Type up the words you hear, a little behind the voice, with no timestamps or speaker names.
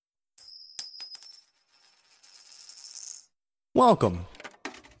Welcome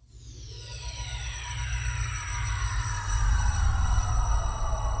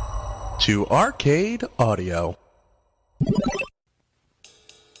to Arcade Audio.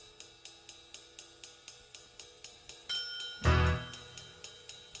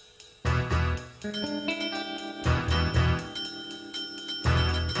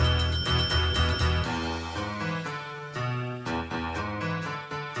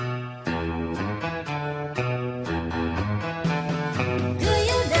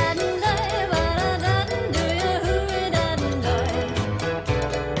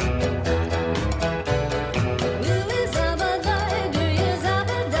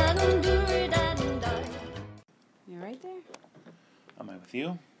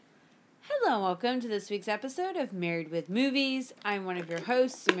 You. Hello and welcome to this week's episode of Married with Movies. I'm one of your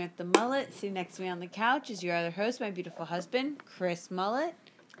hosts, Samantha Mullet. Sitting next to me on the couch is your other host, my beautiful husband, Chris Mullet.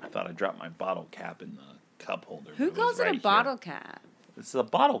 I thought I dropped my bottle cap in the cup holder. Who calls it a bottle cap? This is a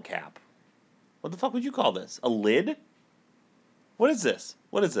bottle cap. What the fuck would you call this? A lid? What is this?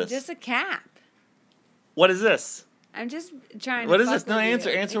 What is this? Just a cap. What is this? I'm just trying to What is this? No, answer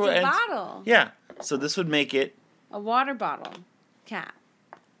it's what. It's a bottle. Yeah. So this would make it a water bottle cap.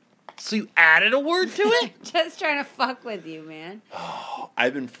 So you added a word to it? Just trying to fuck with you, man. Oh,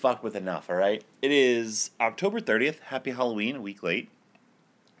 I've been fucked with enough, all right? It is October 30th. Happy Halloween, a week late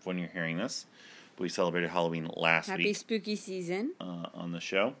when you're hearing this. We celebrated Halloween last week. Happy spooky season. On the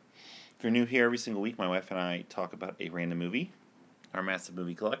show. If you're new here, every single week, my wife and I talk about a random movie, our massive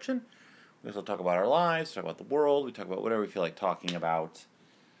movie collection. We also talk about our lives, talk about the world, we talk about whatever we feel like talking about.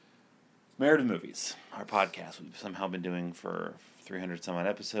 Married with Movies, our podcast we've somehow been doing for 300 some odd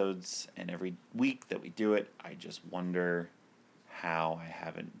episodes, and every week that we do it, I just wonder how I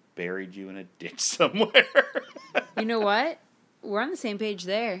haven't buried you in a ditch somewhere. You know what? We're on the same page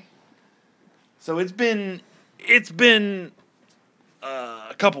there. So it's been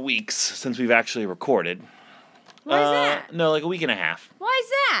a couple weeks since we've actually recorded. Why is that? No, like a week and a half. Why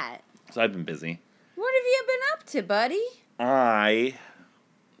is that? So I've been busy. What have you been up to, buddy? I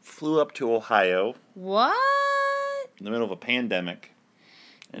flew up to Ohio. What? In the middle of a pandemic,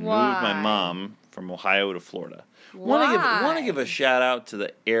 and Why? moved my mom from Ohio to Florida. Why? Want to give a shout out to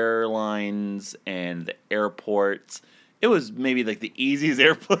the airlines and the airports. It was maybe like the easiest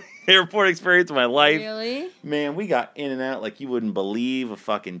airport experience of my life. Really? Man, we got in and out like you wouldn't believe. A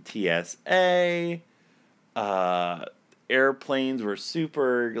fucking TSA. Airplanes were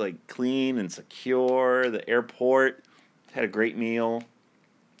super like clean and secure. The airport had a great meal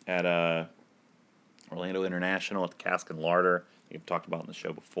at Orlando International at the Cask and Larder. We've talked about in the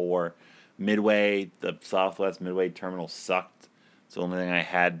show before. Midway, the Southwest Midway terminal sucked. So the only thing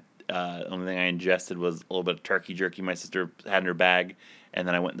I ingested was a little bit of turkey jerky my sister had in her bag, and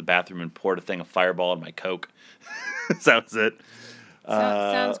then I went in the bathroom and poured a thing of Fireball in my Coke. So that was it.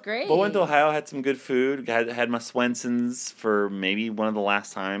 Sounds great. But went to Ohio, had some good food. Had my Swensons for maybe one of the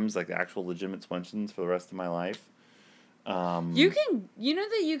last times, like the actual legitimate Swensons for the rest of my life. You know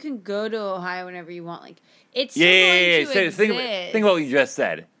that you can go to Ohio whenever you want. Like it's yeah. Going to exist. Think about what you just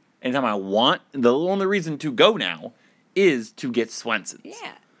said. Anytime I want, the only reason to go now is to get Swensons.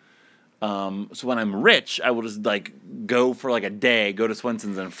 Yeah. So when I'm rich, I will just like go for like a day, go to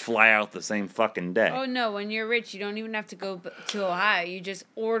Swensons, and fly out the same fucking day. Oh no! When you're rich, you don't even have to go to Ohio. You just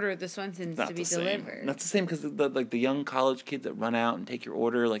order the Swensons to be delivered. That's the same because the young college kids that run out and take your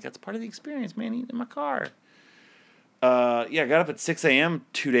order, like that's part of the experience, man. Eating in my car. I got up at 6 a.m.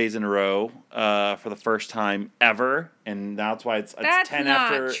 2 days in a row for the first time ever, and that's why it's 10 after. That's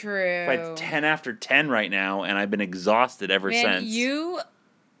not true. It's 10 after 10 right now, and I've been exhausted ever since.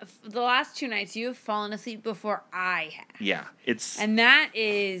 The last 2 nights, you have fallen asleep before I have. Yeah, it's. And that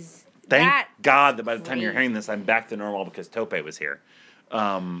is. Thank God that by the time you're hearing this, I'm back to normal because Tope was here.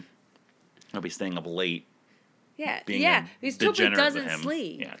 I'll be staying up late. Yeah, because Tope doesn't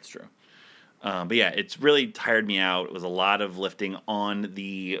sleep. Yeah, it's true. But yeah, it's really tired me out. It was a lot of lifting on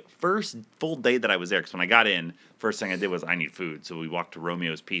the first full day that I was there. Because when I got in, first thing I did was I need food. So we walked to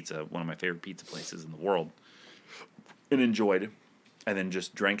Romeo's Pizza, one of my favorite pizza places in the world, and enjoyed. And then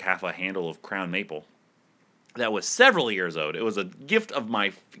just drank half a handle of Crown Maple. That was several years old. It was a gift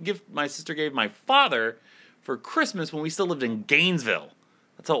my sister gave my father for Christmas when we still lived in Gainesville.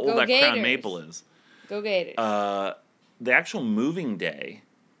 That's how old that Crown Maple is. Go Gators. The actual moving day,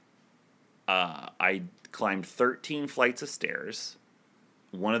 I climbed 13 flights of stairs.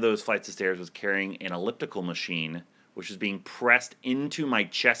 One of those flights of stairs was carrying an elliptical machine, which is being pressed into my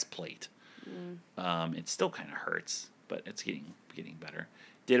chest plate. It still kind of hurts, but it's getting better.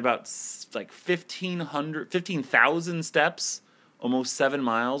 Did about like 15,000 steps almost 7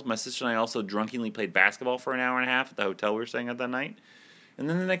 miles. My sister and I also drunkenly played basketball for an hour and a half at the hotel we were staying at that night. And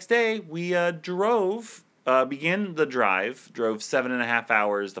then the next day, we began the drive, drove 7.5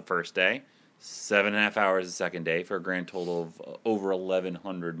 hours the first day, 7.5 hours the second day, for a grand total of over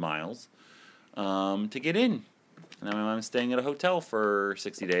 1,100 miles to get in. And now my mom's staying at a hotel for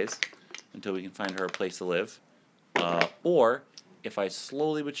 60 days until we can find her a place to live. Or if I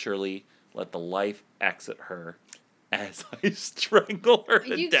slowly but surely let the life exit her as I strangle her to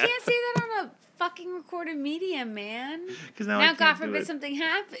death. You can't say that on a fucking recorded medium, man. Because now Now, I God can't do forbid it. something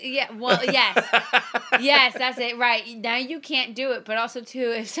happens. Yeah, well, yes. Yes, that's it. Right. Now you can't do it. But also,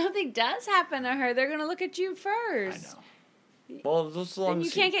 too, if something does happen to her, they're going to look at you I first. know. Well, just as long Then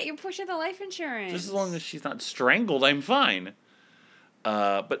as you can't get your push of the life insurance. just as long as she's not strangled, I'm fine.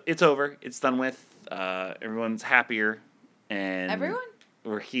 But it's over. It's done with. Everyone's happier, and Everyone?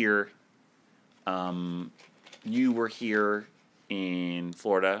 we're here. You were here in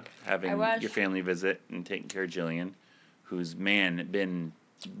Florida having I was. your family visit and taking care of Jillian, who's been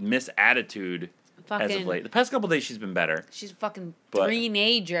misattitude as of Fucking- late. The past couple days she's been better, She's a fucking But-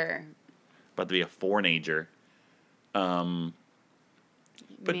 three-nager. about to be a four-nager.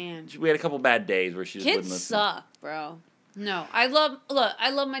 But Man. we had a couple bad days where she just wouldn't Kids listen. suck, bro. No, I love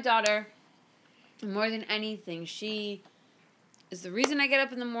my daughter more than anything. She is the reason I get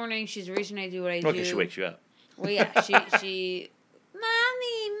up in the morning. She's the reason I do what I do. Okay, she wakes you up. Well, yeah, she,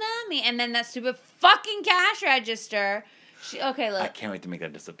 mommy, and then that stupid fucking cash register. Okay, I look. can't wait to make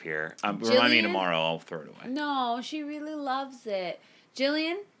that disappear. Remind me Jillian? tomorrow. I'll throw it away. No, she really loves it.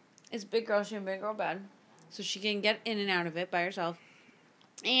 Jillian is a big girl. She's in a big girl bed, so she can get in and out of it by herself.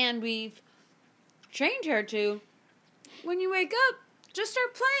 And we've trained her to, when you wake up, just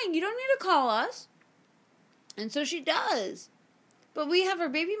start playing. You don't need to call us. And so she does. But we have her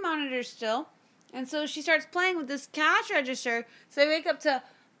baby monitor still. And so she starts playing with this cash register. So I wake up to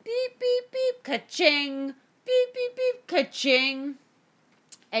beep, beep, beep, ka-ching. Beep, beep, beep, ka-ching.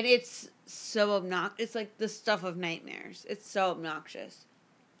 And it's so obnoxious. It's like the stuff of nightmares. It's so obnoxious.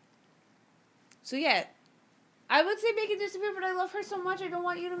 So yeah, I would say make it disappear, but I love her so much. I don't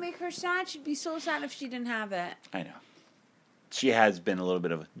want you to make her sad. She'd be so sad if she didn't have it. I know. She has been a little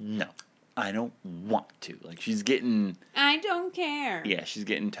bit of a, no, I don't want to. Like, she's getting, I don't care. yeah, she's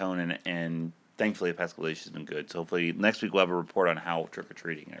getting tone, and thankfully the past couple days she's been good. So hopefully next week we'll have a report on how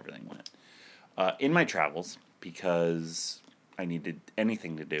trick-or-treating and everything went. In my travels, because I needed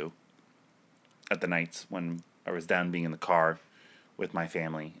anything to do at the nights when I was down being in the car with my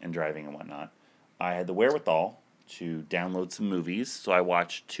family and driving and whatnot, I had the wherewithal to download some movies. So I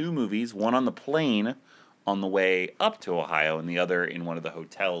watched 2 movies, one on the plane on the way up to Ohio and the other in one of the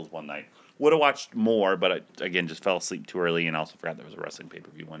hotels one night. Would have watched more, but I, again, just fell asleep too early and also forgot there was a wrestling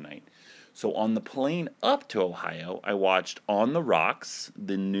pay-per-view one night. So on the plane up to Ohio, I watched On the Rocks,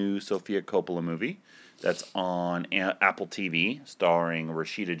 the new Sofia Coppola movie that's on Apple TV, starring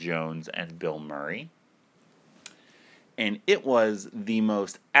Rashida Jones and Bill Murray. And it was the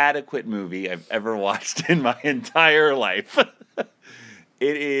most adequate movie I've ever watched in my entire life.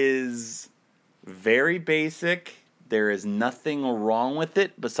 It is very basic. There is nothing wrong with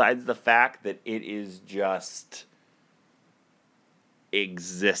it besides the fact that it is just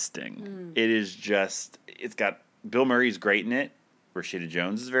existing. It is just, it's got, Bill Murray's great in it. Rashida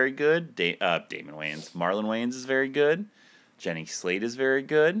Jones is very good. Damon Wayans. Marlon Wayans is very good. Jenny Slate is very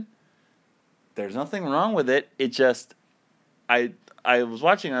good. There's nothing wrong with it. It just, I was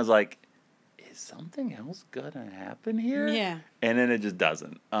watching and I was like, is something else gonna happen here? Yeah. And then it just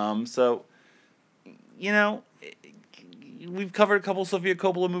doesn't. So, you know, we've covered a couple Sofia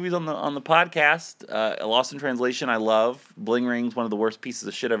Coppola movies on the podcast. Lost in Translation, I love. Bling Ring's one of the worst pieces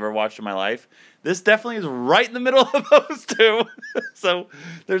of shit I've ever watched in my life. This definitely is right in the middle of those two. So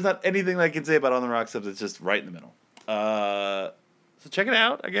there's not anything that I can say about On the Rocks except it's just right in the middle. So check it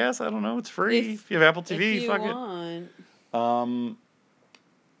out, I guess. I don't know. It's free. If you have Apple TV, if you fuck want. it.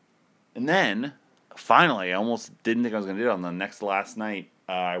 And then, finally, I almost didn't think I was going to do it. On the last night,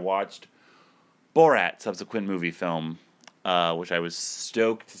 I watched Borat, subsequent movie film, which I was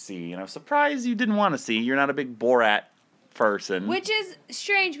stoked to see. And I was surprised you didn't want to see. You're not a big Borat person. Which is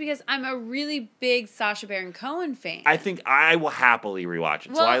strange because I'm a really big Sacha Baron Cohen fan. I think I will happily rewatch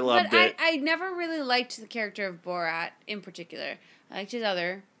it. So I loved it. I never really liked the character of Borat in particular. I liked his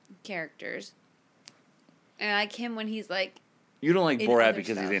other characters. And I like him when he's like, You don't like in Borat other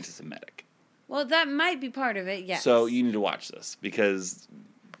because stuff. he's anti-Semitic. well, that might be part of it, yes. So you need to watch this because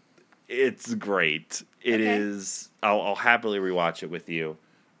it's great. It Okay. is. I'll happily rewatch it with you.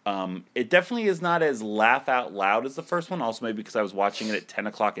 It definitely is not as laugh out loud as the first one. Also, maybe because I was watching it at 10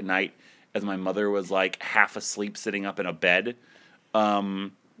 o'clock at night as my mother was like half asleep sitting up in a bed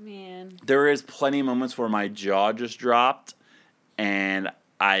Man. There is plenty of moments where my jaw just dropped, and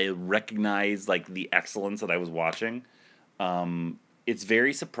I recognized like the excellence that I was watching. It's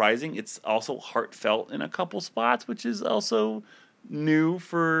very surprising. It's also heartfelt in a couple spots, which is also new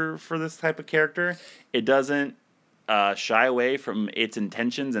for this type of character. It doesn't shy away from its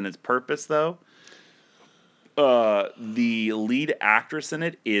intentions and its purpose, though. The lead actress in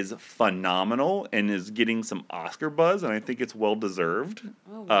it is phenomenal and is getting some Oscar buzz, and I think it's well deserved.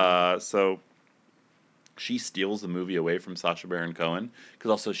 Oh, wow. So she steals the movie away from Sacha Baron Cohen,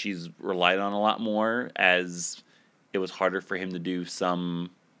 because also she's relied on a lot more, as it was harder for him to do some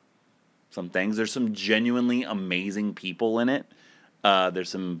things. There's some genuinely amazing people in it. There's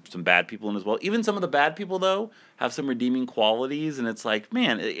some bad people in it as well. Even some of the bad people, though, have some redeeming qualities, and it's like,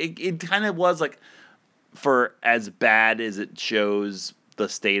 man, it kind of was like, for as bad as it shows the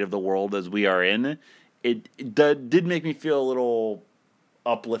state of the world as we are in, it did make me feel a little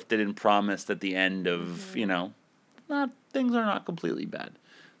uplifted and promised at the end of, things are not completely bad.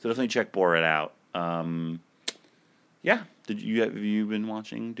 So definitely check Borat out. Yeah. Have you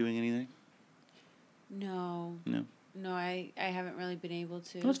been doing anything? No. No. No, I haven't really been able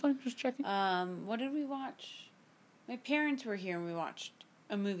to. That's fine. Just checking. What did we watch? My parents were here and we watched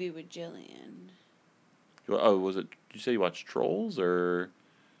a movie with Jillian. Oh, was it? Did you say you watched Trolls, or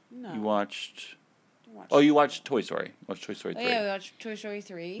No. you watched? Watched You watched Toy Story. You watched Toy Story 3. Oh, yeah, we watched Toy Story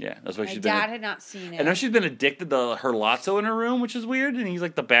 3. Yeah, that's why My she's been. dad had not seen it. I know she's been addicted to her Lotso in her room, which is weird, and he's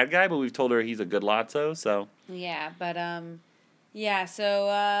like the bad guy, but we've told her he's a good Lotso, so. Yeah, but yeah. So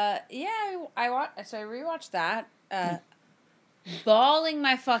I rewatched that. Bawling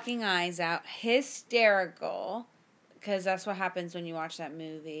my fucking eyes out, hysterical, because that's what happens when you watch that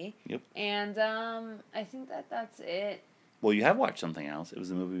movie. Yep. And I think that's it. Well, you have watched something else. It was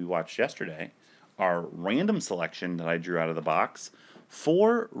the movie we watched yesterday. Our random selection that I drew out of the box.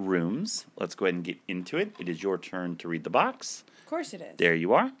 4 Rooms. Let's go ahead and get into it. It is your turn to read the box. Of course it is. There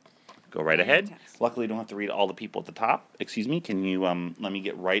you are. Go right ahead. Fantastic. Luckily, you don't have to read all the people at the top. Excuse me. Can you let me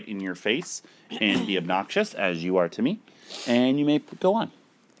get right in your face and be obnoxious as you are to me? And you may go on.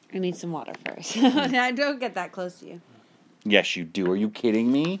 I need some water first. I don't get that close to you. Yes, you do. Are you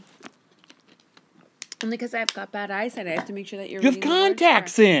kidding me? Only because I've got bad eyesight. I have to make sure that you're You have reading the words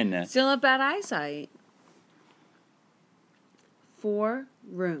contacts correct. in. Still have bad eyesight. 4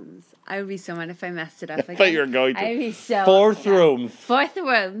 Rooms. I would be so mad if I messed it up again. I thought you were going to. I'd be so 4th upset. Rooms. 4th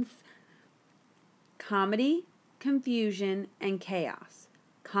Rooms. Comedy, confusion, and chaos.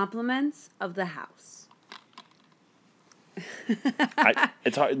 Compliments of the house.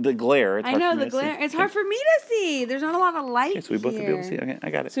 It's hard. The glare. It's I hard know for me the to glare. see. It's hard for me to see. There's not a lot of light. Okay, so we both here. will be able to see. Okay,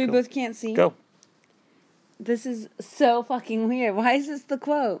 I got it. So we Go. both can't see. Go. This is so fucking weird. Why is this the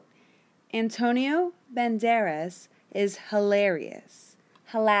quote? Antonio Banderas is hilarious.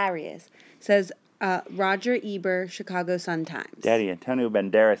 Hilarious, says Roger Ebert, Chicago Sun-Times. Daddy, Antonio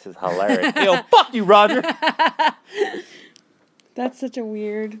Banderas is hilarious. Yo, fuck you, Roger. That's such a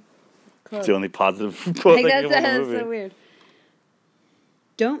weird quote. It's the only positive quote I that guess came out of the that's movie. so weird.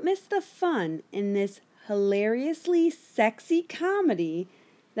 Don't miss the fun in this hilariously sexy comedy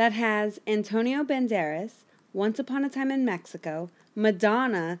that has Antonio Banderas, Once Upon a Time in Mexico,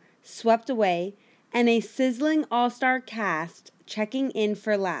 Madonna, Swept Away, and a sizzling all-star cast checking in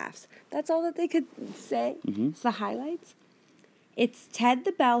for laughs. That's all that they could say. Mm-hmm. It's the highlights. It's Ted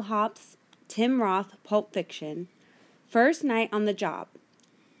the Bellhop's Tim Roth Pulp Fiction, First Night on the Job,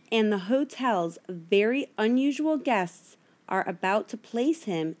 and the hotel's very unusual guests are about to place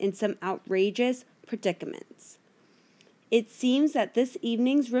him in some outrageous predicaments. It seems that this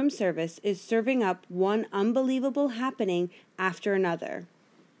evening's room service is serving up one unbelievable happening after another.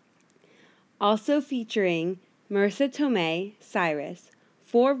 Also featuring Marissa Tomei, Cyrus,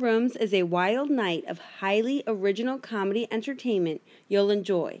 4 Rooms is a wild night of highly original comedy entertainment you'll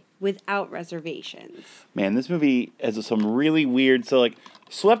enjoy without reservations. Man, this movie has some really weird. So, like,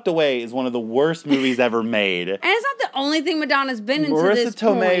 Swept Away is one of the worst movies ever made. And it's not the only thing Madonna's been into Marissa this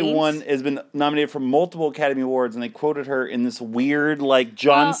Tomei point. has been nominated for multiple Academy Awards, and they quoted her in this weird, like,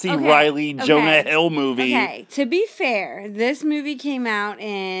 John Well, C. okay, Reilly, okay. Jonah Hill movie. Okay, to be fair, this movie came out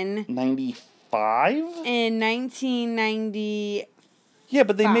in 95? 1990. Yeah,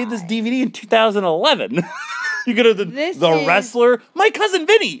 but they made this Five. DVD in 2011. You could have the This is- Wrestler. My Cousin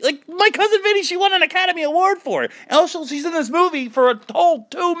Vinny. Like, My Cousin Vinny, she won an Academy Award for it. Also, she's in this movie for a whole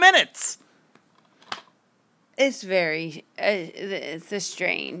 2 minutes. It's very. It's a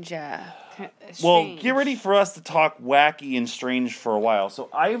strange. Well, get ready for us to talk wacky and strange for a while. So,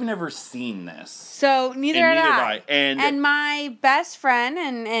 I've never seen this. So neither And had neither I. have I. And- my best friend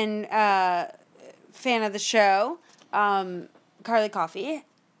and fan of the show, Carly Coffey,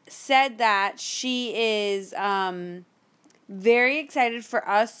 said that she is very excited for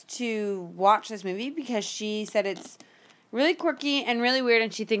us to watch this movie because she said it's really quirky and really weird,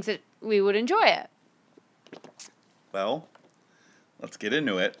 and she thinks that we would enjoy it. Well, let's get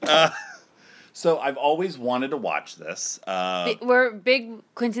into it. So I've always wanted to watch this. We're big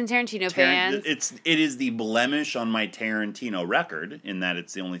Quentin Tarantino fans. It is the blemish on my Tarantino record in that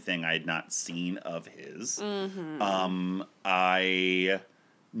it's the only thing I had not seen of his. Mm-hmm. I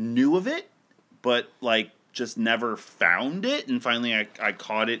knew of it, but like just never found it, and finally I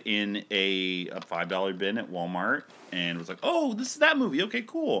caught it in a $5 bin at Walmart and was like, oh, this is that movie. Okay,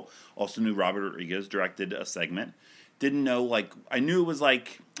 cool. Also knew Robert Rodriguez directed a segment. Didn't know, like, I knew it was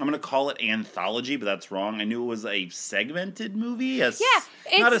like, I'm going to call it anthology, but that's wrong. I knew it was a segmented movie.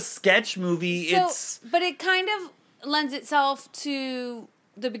 Not a sketch movie. But it kind of lends itself to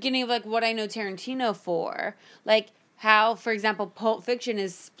the beginning of, like, what I know Tarantino for. Like, how, for example, Pulp Fiction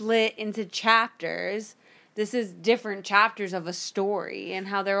is split into chapters. This is different chapters of a story and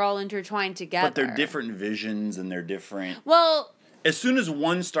how they're all intertwined together. But they're different visions and they're different. Well, as soon as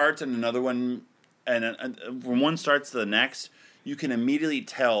one starts and another one, and when one starts to the next, you can immediately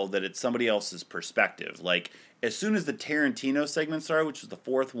tell that it's somebody else's perspective. Like, as soon as the Tarantino segment started, which was the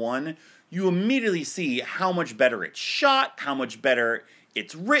fourth one, you immediately see how much better it's shot, how much better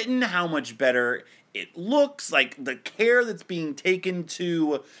it's written, how much better it looks, like the care that's being taken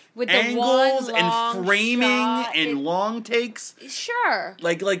to with angles the and framing shot, and long takes. Sure.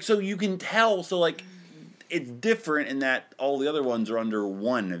 Like so you can tell, so like it's different in that all the other ones are under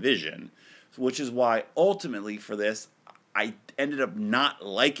one vision, which is why ultimately for this I ended up not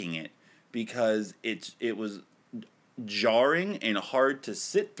liking it because it was jarring and hard to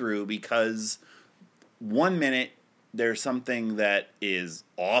sit through because 1 minute there's something that is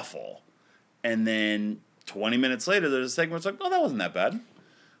awful. And then 20 minutes later, there's a segment where it's like, oh, that wasn't that bad.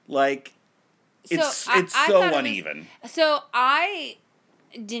 Like, it's so uneven. So I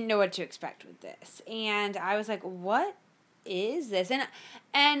didn't know what to expect with this. And I was like, what is this?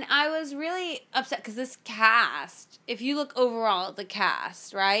 And I was really upset because this cast, if you look overall at the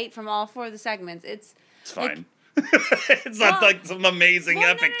cast, right, from all four of the segments, it's fine. It's not like some amazing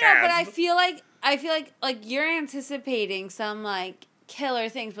epic cast. But I feel like you're anticipating some, like, killer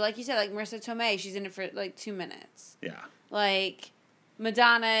things, but like you said, like Marissa Tomei, she's in it for like 2 minutes. Yeah. Like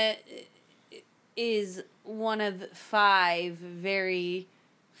Madonna is one of 5 very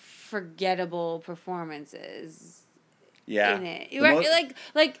forgettable performances. Yeah. In it,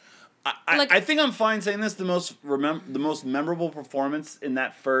 I think I'm fine saying this. The most memorable performance in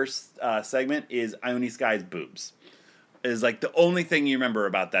that first segment is Ione Skye's boobs. Is like the only thing you remember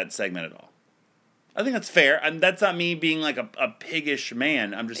about that segment at all. I think that's fair, and that's not me being like a piggish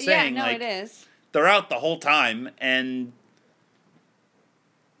man. I'm just saying, like, it is. They're out the whole time, and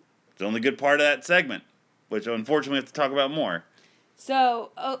it's the only good part of that segment, which unfortunately we have to talk about more.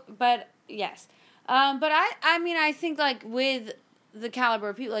 So, but yes, but I mean, I think like with the caliber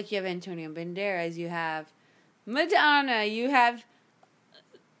of people, like you have Antonio Banderas, you have Madonna, you have.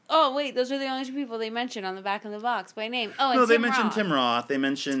 Oh, wait, those are the only 2 people they mentioned on the back of the box by name. Oh, and no, they mentioned Tim Roth. They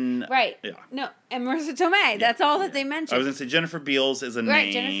mentioned... Right. Yeah. No, and Marissa Tomei. That's all that they mentioned. I was going to say Jennifer Beals is a name.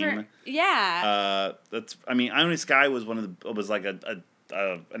 Right, Jennifer... Yeah. Ione Skye was was like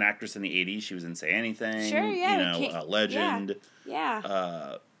an actress in the 80s. She was in Say Anything. Sure, yeah. A legend.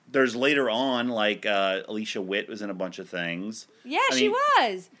 Yeah. There's later on, like, Alicia Witt was in a bunch of things. Yeah, she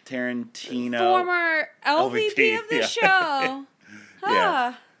was. Tarantino. Former LVP of the show.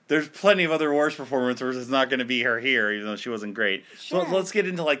 Yeah. There's plenty of other worse performances where it's not going to be her here, even though she wasn't great. Sure. So let's get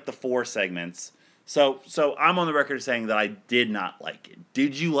into, like, the 4 segments. So I'm on the record saying that I did not like it.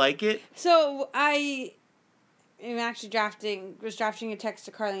 Did you like it? So I am actually drafting a text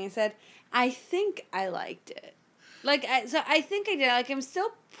to Carly and said, I think I liked it. Like, I think I did. Like, I'm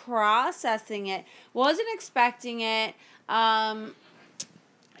still processing it. Wasn't expecting it.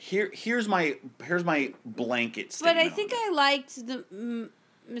 Here's my blanket statement. But I think I liked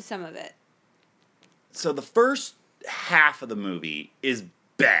some of it. So the first half of the movie is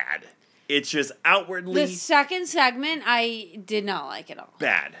bad. It's just outwardly... The second segment, I did not like at all.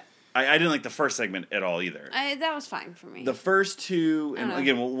 Bad. I didn't like the first segment at all either. That was fine for me. The first 2, and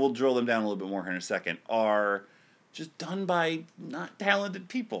again, we'll drill them down a little bit more here in a second, are just done by not talented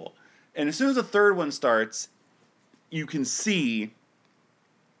people. And as soon as the third one starts, you can see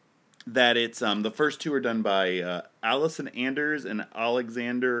that it's the first 2 are done by Allison Anders and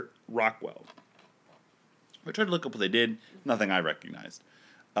Alexander Rockwell. I tried to look up what they did. Nothing I recognized.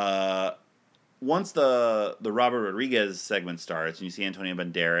 Once the Robert Rodriguez segment starts and you see Antonio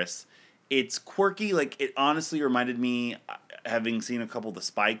Banderas It's quirky. Like, it honestly reminded me, having seen a couple of the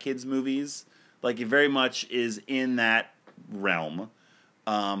Spy Kids movies, like, it very much is in that realm.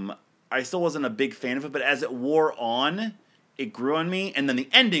 I still wasn't a big fan of it, but as it wore on, it grew on me, and then the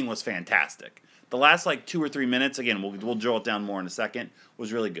ending was fantastic. The last, like, 2 or 3 minutes, again, we'll drill it down more in a second,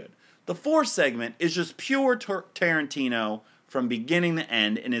 was really good. The fourth segment is just pure Tarantino from beginning to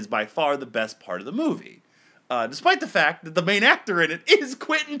end, and is by far the best part of the movie. Despite the fact that the main actor in it is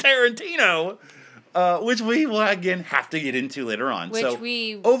Quentin Tarantino, which we will again have to get into later on. Which so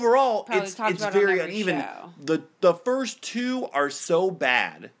we overall, probably it's talked about very on every uneven. show. The first two are so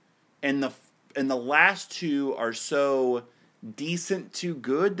bad, and the last two are so decent to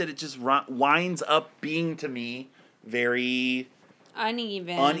good that it just winds up being, to me, very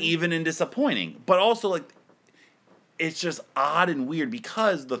uneven and disappointing. But also, like, it's just odd and weird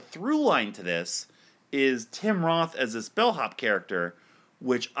because the through line to this is Tim Roth as this bellhop character,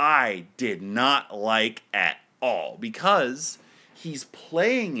 which I did not like at all because he's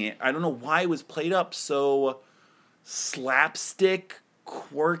playing it. I don't know why it was played up so slapstick,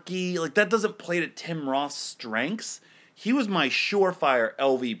 quirky. Like, that doesn't play to Tim Roth's strengths. He was my surefire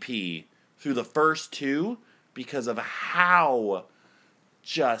LVP through the first two because of how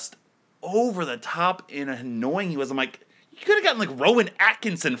just over the top and annoying he was. I'm like, you could have gotten like Rowan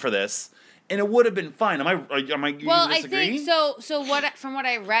Atkinson for this, and it would have been fine. Am I? Well, I think so. So from what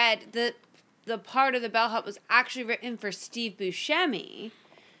I read, the part of the bellhop was actually written for Steve Buscemi.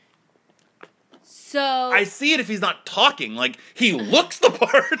 So I see it if he's not talking. Like, he looks the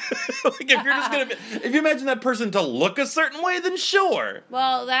part. Like, if you imagine that person to look a certain way, then sure.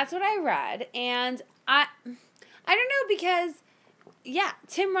 Well, that's what I read, and I don't know because, yeah,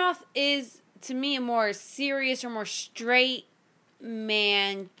 Tim Roth is to me a more serious or more straight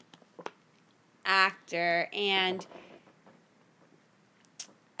man actor, and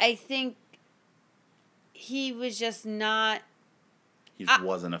I think he was just not. He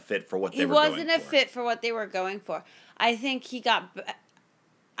wasn't a fit for what they were going for. He wasn't a fit for what they were going for. I think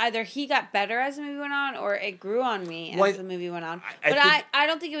either he got better as the movie went on, or it grew on me as the movie went on. But I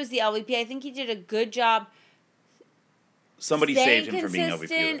don't think it was the LVP. I think he did a good job. Somebody saved him from being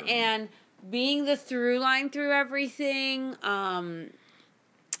LVP. And being the through line through everything.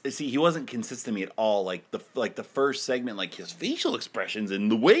 See, he wasn't consistent to me at all. Like the first segment, like his facial expressions and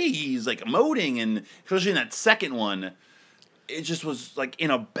the way he's like emoting, and especially in that second one, it just was like in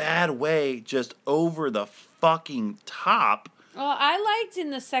a bad way, just over the fucking top. Well, I liked in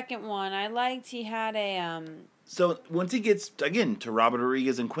the second one. I liked he had a So once he gets, again, to Robert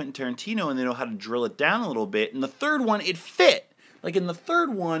Rodriguez and Quentin Tarantino, and they know how to drill it down a little bit, in the third one, it fit. Like, in the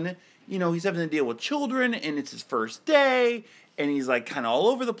third one, you know, he's having to deal with children, and it's his first day, and he's, like, kind of all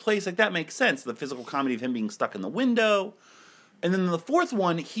over the place. Like, that makes sense. The physical comedy of him being stuck in the window. And then in the fourth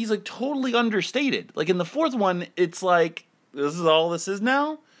one, he's, like, totally understated. Like, in the fourth one, it's like, this is all this is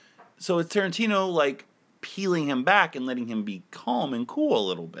now? So it's Tarantino, like, peeling him back and letting him be calm and cool a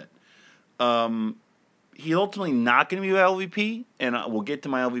little bit. He's ultimately not going to be my LVP, and we'll get to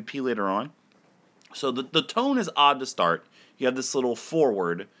my LVP later on. So the tone is odd to start. You have this little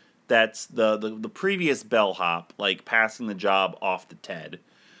forward that's the previous bellhop, like, passing the job off to Ted.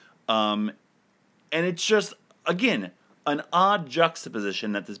 And it's just, again, an odd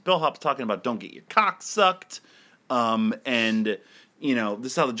juxtaposition that this bellhop's talking about, don't get your cock sucked, and, you know,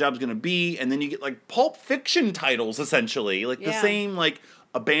 this is how the job's going to be, and then you get, like, Pulp Fiction titles, essentially. Like, the same, like,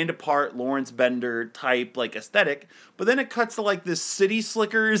 A Band Apart, Lawrence Bender type, like, aesthetic, but then it cuts to, like, this City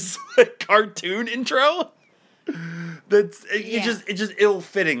Slickers like, cartoon intro. That's it's just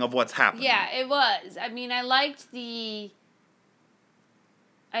ill-fitting of what's happening. Yeah, it was. I mean, I liked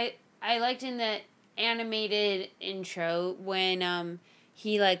I liked in the animated intro when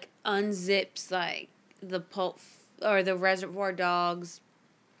he like unzips like the pulp or the Reservoir Dogs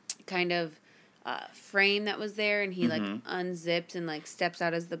kind of frame that was there, and he like unzips and like steps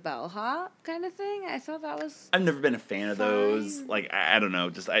out as the bellhop kind of thing. I thought that was. I've never been a fan of those. Like, I don't know,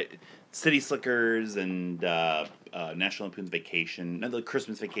 just City Slickers and National Lampoon's Vacation, the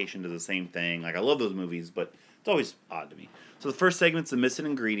Christmas Vacation does the same thing. Like, I love those movies, but it's always odd to me. So the first segment's the missing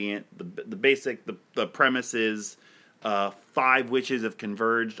ingredient. The basic the premise is 5 witches have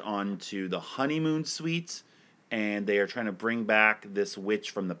converged onto the honeymoon suite, and they are trying to bring back this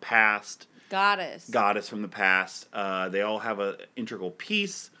witch from the past. Goddess from the past. They all have an integral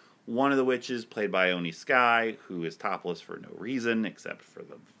piece. One of the witches, played by Oni Sky, who is topless for no reason except for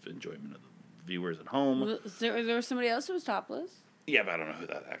the enjoyment of the viewers at home. There was somebody else who was topless? Yeah, but I don't know who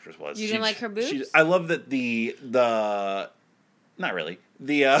that actress was. You didn't like her boobs? I love that the not really.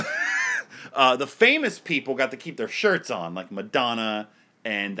 The famous people got to keep their shirts on, like Madonna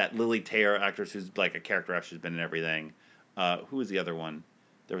and that Lily Taylor actress who's like a character actress, who's been in everything. Who was the other one?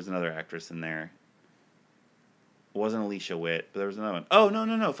 There was another actress in there. It wasn't Alicia Witt, but there was another one. Oh,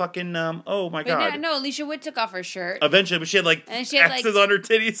 no. Fucking, oh my God. No, Alicia Witt took off her shirt. Eventually, but she had like And she had, X's on her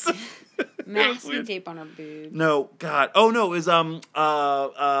titties. Masking tape on her boobs. No, God. Oh no, it was Valerie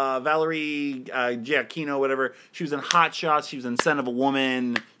Giacchino, whatever. She was in Hot Shots. She was in Scent of a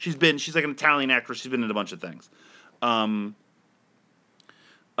Woman. She's like an Italian actress. She's been in a bunch of things. Ione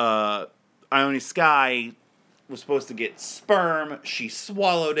Skye was supposed to get sperm. She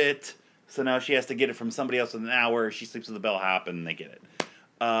swallowed it. So now she has to get it from somebody else in an hour. She sleeps with the bellhop and they get it.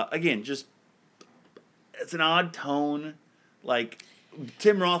 Again, just it's an odd tone. Like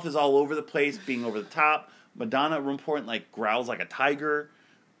Tim Roth is all over the place, being over the top. Madonna at one point like growls like a tiger.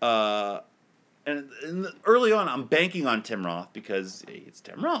 And early on, I'm banking on Tim Roth because hey, it's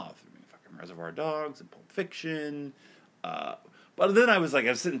Tim Roth. I mean, fucking Reservoir Dogs and Pulp Fiction. But then I was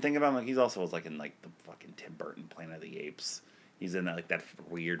sitting thinking about him, like he's also was like in like the fucking Tim Burton Planet of the Apes. He's in that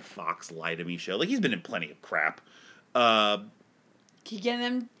weird Fox Lie to Me show. Like he's been in plenty of crap. Keep getting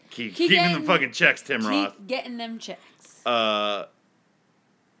them. Keep getting them fucking checks, Tim Roth. Keep getting them checks. So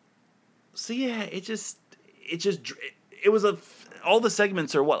yeah, it was all the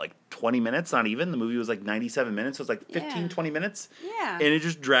segments are like 20 minutes, not even. The movie was like 97 minutes, so it's like 15, 20 minutes. Yeah. And it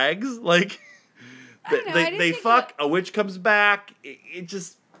just drags. Like they fuck, a witch comes back. It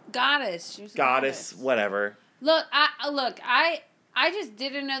just Goddess. She was a goddess, whatever. Look, I just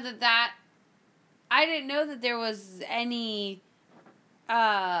didn't know that I didn't know that there was any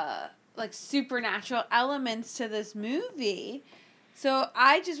like supernatural elements to this movie. So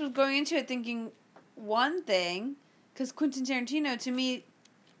I just was going into it thinking one thing, because Quentin Tarantino to me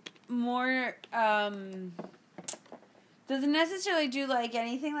more doesn't necessarily do like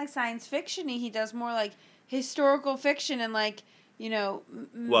anything like science fiction-y. He does more like historical fiction and like,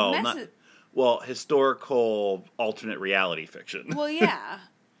 historical alternate reality fiction. Well, yeah.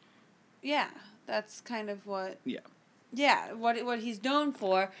 Yeah, that's kind of what... Yeah, what he's known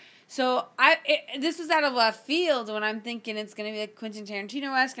for. So, this was out of left field when I'm thinking it's going to be like Quentin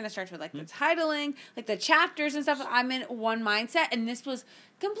Tarantino-esque, and it starts with like the titling, like the chapters and stuff. I'm in one mindset, and this was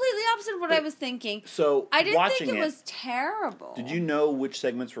completely opposite of what I was thinking. So, I didn't think it was terrible. Did you know which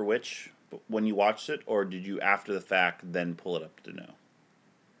segments were which when you watched it, or did you, after the fact, then pull it up to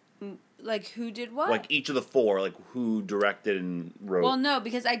know? Like, who did what? Like, each of the four, like, who directed and wrote. Well, no,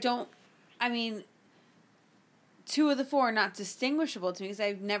 because two of the four are not distinguishable to me because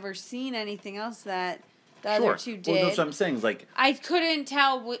I've never seen anything else that the other two did. Well, that's what I'm saying. Is like I couldn't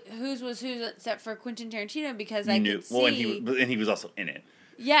tell whose was whose except for Quentin Tarantino because I could see. Well, and he was also in it.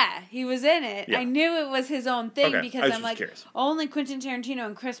 Yeah, he was in it. Yeah. I knew it was his own thing because I'm like, curious. Only Quentin Tarantino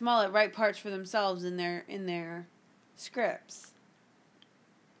and Chris Mullet write parts for themselves in their scripts.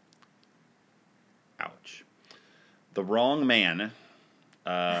 Ouch. The Wrong Man.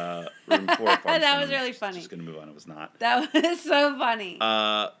 Room 4 That was really funny. Just gonna move on. It was not. That was so funny.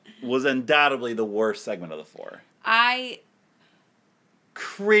 Was undoubtedly the worst segment of the four.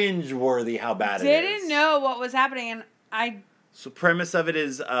 Cringe-worthy how bad it is. Didn't know what was happening, and So premise of it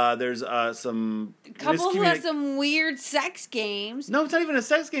is there's some couple who have some weird sex games. No, it's not even a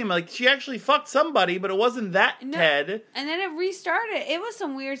sex game. Like she actually fucked somebody, but it wasn't that Ted. And then it restarted. It was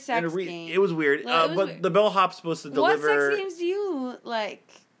some weird sex game. It was weird. But weird. The bellhop's supposed to deliver. What sex games do you like?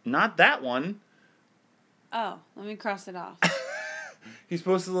 Not that one. Oh, let me cross it off. He's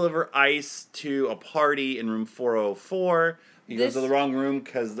supposed to deliver ice to a party in room 404. He goes to the wrong room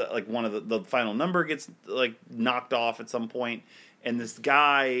because one of the final number gets like knocked off at some point, and this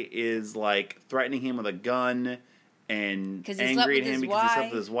guy is like threatening him with a gun and angry at him because he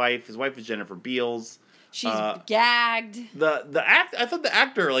slept with his wife. His wife is Jennifer Beals. She's gagged. I thought the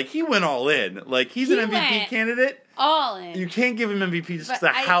actor he went all in. Like he an MVP candidate. All in. You can't give him MVP just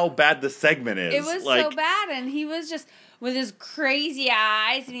because how bad the segment is. It was so bad, and he was just with his crazy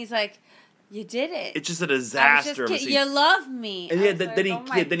eyes, and he's like, "You did it." It's just a disaster. You love me. And then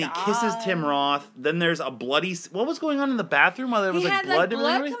he kisses Tim Roth. Then there's a bloody. What was going on in the bathroom while there was blood? He had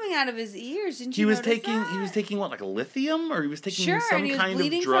blood coming out of his ears. Didn't you notice that? He was taking what, like a lithium, or he was taking some and he was kind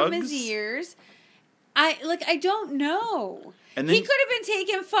bleeding of drugs from his ears. I don't know. And then, he could have been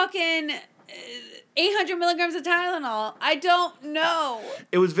taking fucking 800 milligrams of Tylenol. I don't know.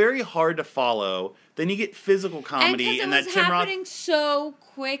 It was very hard to follow. Then you get physical comedy, and that Tim Roth. It was happening so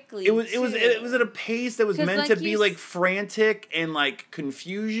quickly. It was at a pace that was meant to be frantic and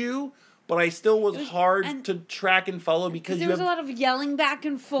confuse you, but I still was hard to track and follow because there was a lot of yelling back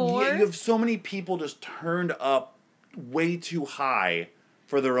and forth. You have so many people just turned up way too high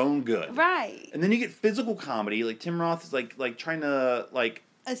for their own good. Right. And then you get physical comedy, like Tim Roth is like trying to like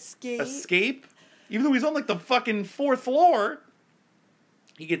escape, even though he's on like the fucking 4th floor.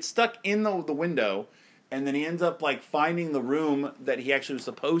 He gets stuck in the window, and then he ends up like finding the room that he actually was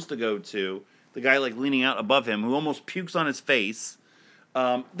supposed to go to. The guy like leaning out above him, who almost pukes on his face.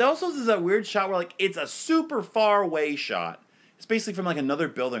 There also is that weird shot where like it's a super far away shot. It's basically from like another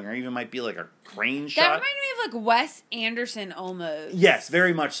building, or even might be like a crane shot. That reminded me of like Wes Anderson almost. Yes,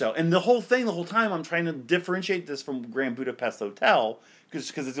 very much so. And the whole time, I'm trying to differentiate this from Grand Budapest Hotel because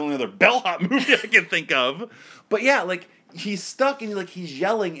it's the only other bellhop movie I can think of. But yeah, like he's stuck and like he's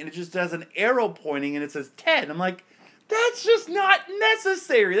yelling, and it just has an arrow pointing, and it says Ted. I'm like, that's just not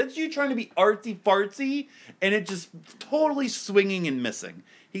necessary. That's you trying to be artsy fartsy, and it just totally swinging and missing.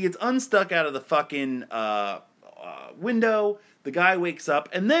 He gets unstuck out of the fucking window. The guy wakes up,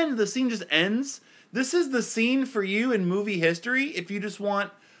 and then the scene just ends. This is the scene for you in movie history if you just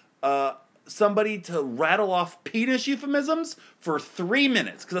want somebody to rattle off penis euphemisms for 3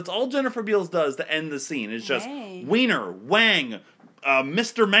 minutes, because that's all Jennifer Beals does to end the scene. It's just wiener, wang,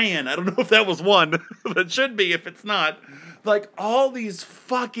 Mr. Man. I don't know if that was one, but it should be if it's not. Like, all these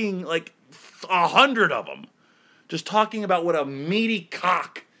fucking, like, 100 of them just talking about what a meaty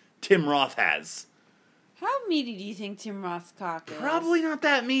cock Tim Roth has. How meaty do you think Tim Roth's cock is? Probably not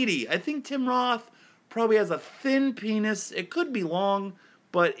that meaty. I think Tim Roth probably has a thin penis. It could be long,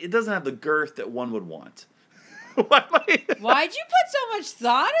 but it doesn't have the girth that one would want. Why'd you put so much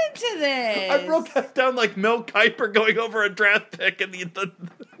thought into this? I broke that down like Mel Kiper going over a draft pick and the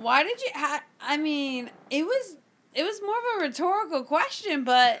Why did you? I mean, it was more of a rhetorical question,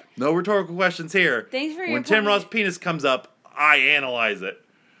 but no rhetorical questions here. Thanks for your When Tim point. Roth's penis comes up, I analyze it.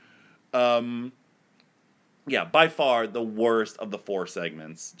 Yeah, by far the worst of the 4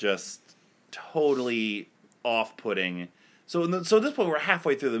 segments. Just totally off-putting. So at this point, we're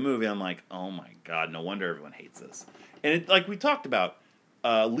halfway through the movie. I'm like, oh my god, no wonder everyone hates this. And it, like we talked about,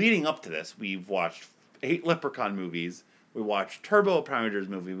 leading up to this, we've watched 8 Leprechaun movies. We watched Turbo, a Power Rangers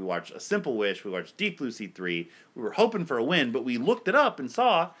movie. We watched A Simple Wish. We watched Deep Blue Sea 3. We were hoping for a win, but we looked it up and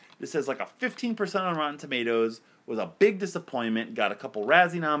saw it says like a 15% on Rotten Tomatoes. Was a big disappointment. Got a couple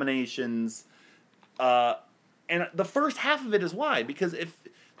Razzie nominations. And the first half of it is why. Because if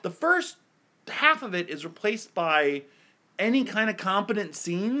the first half of it is replaced by any kind of competent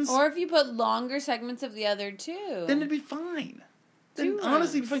scenes, or if you put longer segments of the other 2, then it'd be fine. Then 2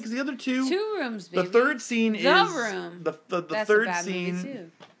 honestly, it'd rooms. be fine because the other 2. 2 rooms, baby. The third scene is room. The That's third a bad scene. movie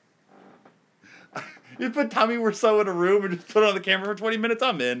too. You put Tommy Wiseau in a room and just put it on the camera for 20 minutes.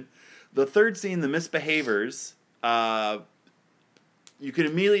 I'm in. The third scene, The Misbehaviors. You can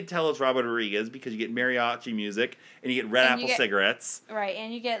immediately tell it's Robert Rodriguez because you get mariachi music and you get Red Apple cigarettes. Right,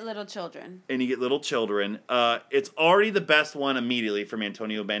 and you get little children. It's already the best one immediately from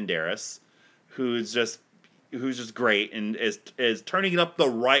Antonio Banderas, who's just great and is turning it up the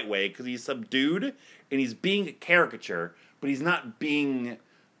right way because he's subdued and he's being a caricature, but he's not being.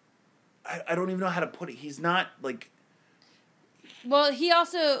 I don't even know how to put it. He's not like. Well, he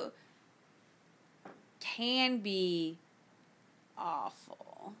also can be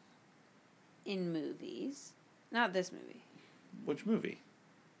awful in movies. Not this movie. Which movie?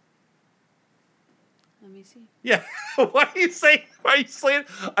 Let me see. Yeah. Why are you saying?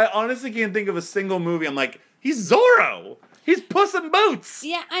 I honestly can't think of a single movie. I'm like, he's Zorro. He's Puss in Boots.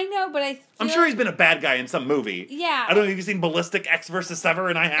 Yeah, I know, but I'm sure he's been a bad guy in some movie. Yeah. I don't know if you've seen Ballistic X vs. Sever,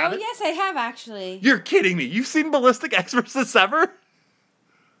 and I haven't. Oh, yes, I have, actually. You're kidding me. You've seen Ballistic X vs. Sever?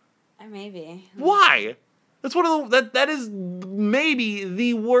 Maybe. Why? That's one of that is maybe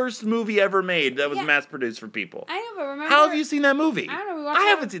the worst movie ever made that was mass produced for people. I know, but remember... How have you seen that movie? I don't know. We watched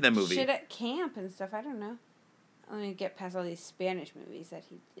haven't seen that movie. Shit at camp and stuff. I don't know. Let me get past all these Spanish movies that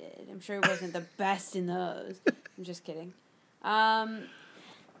he did. I'm sure he wasn't the best in those. I'm just kidding. I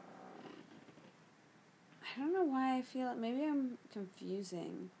don't know why I feel... Maybe I'm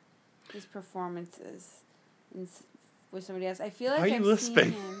confusing his performances with somebody else. I feel like I've seen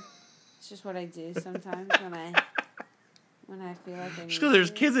him... It's just what I do sometimes when I feel like I need Just because there's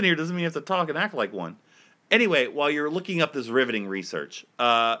kids in here doesn't mean you have to talk and act like one. Anyway, while you're looking up this riveting research,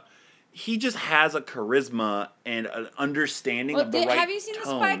 he just has a charisma and an understanding of the right tone. Have you seen the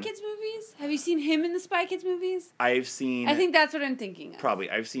Spy Kids movies? Have you seen him in the Spy Kids movies? I've seen... I think that's what I'm thinking of. Probably.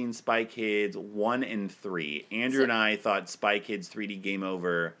 I've seen Spy Kids 1 and 3. Andrew and I thought Spy Kids 3D Game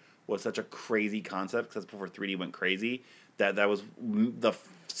Over was such a crazy concept, because that's before 3D went crazy, that was the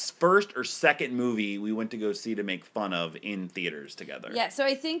first or second movie we went to go see to make fun of in theaters together. Yeah, so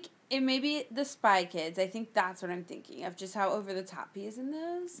I think it may be the Spy Kids. I think that's what I'm thinking of, just how over the top he is in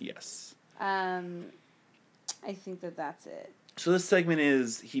those. Yes. I think that's it. So this segment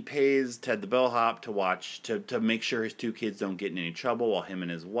is he pays Ted the bellhop to watch to make sure his two kids don't get in any trouble while him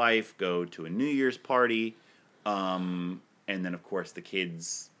and his wife go to a New Year's party, and then of course the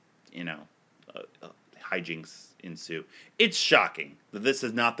kids, hijinks ensue. It's shocking that this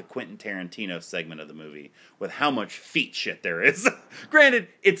is not the Quentin Tarantino segment of the movie with how much feet shit there is. Granted,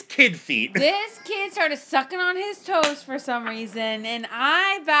 it's kid feet. This kid started sucking on his toes for some reason, and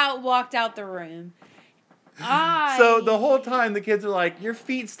I about walked out the room. So the whole time the kids are like, your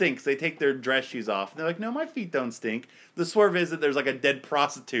feet stink. So they take their dress shoes off. And they're like, no, my feet don't stink. The swerve is that there's like a dead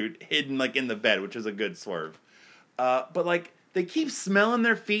prostitute hidden like in the bed, which is a good swerve. But like they keep smelling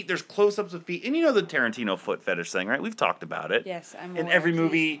their feet. There's close-ups of feet. And you know the Tarantino foot fetish thing, right? We've talked about it. Yes, I'm in aware. every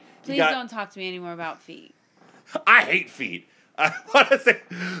movie. Please don't talk to me anymore about feet. I hate feet. I want to say,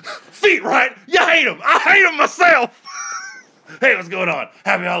 feet, right? You hate them. I hate them myself. Hey, what's going on?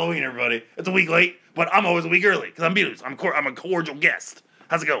 Happy Halloween, everybody. It's a week late, but I'm always a week early because I'm Beetlejuice. I'm a cordial guest.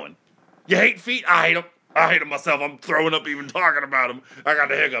 How's it going? You hate feet? I hate them. I hate them myself. I'm throwing up even talking about them. I got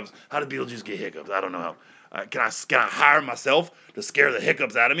the hiccups. How did Beetlejuice get hiccups? I don't know how. Can I hire myself to scare the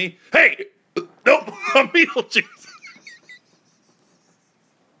hiccups out of me? Hey! Nope! I'm Beetlejuice.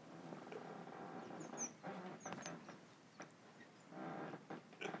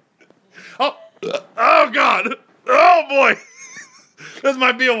 Oh, God! Oh, boy! This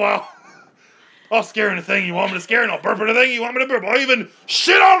might be a while. I'll scare anything you want me to scare, and I'll burp anything you want me to burp. I'll even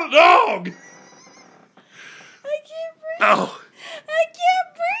shit on a dog! I can't breathe. Oh. I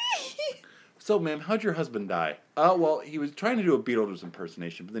can't breathe. So, ma'am, how'd your husband die? Well, he was trying to do a Beetlejuice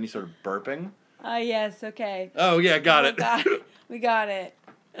impersonation, but then he started burping. Yes, okay. Oh, yeah, got it. We got it.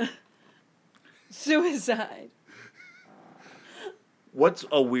 Suicide. What's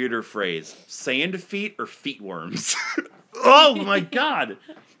a weirder phrase? Sand feet or feet worms? Oh, my God.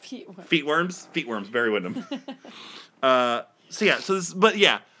 Feet worms. Feet worms? Feet worms, Barry Windham.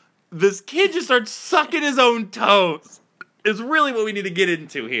 This kid just starts sucking his own toes. Is really what we need to get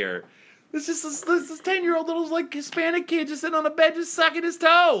into here. This 10-year-old little like Hispanic kid just sitting on a bed just sucking his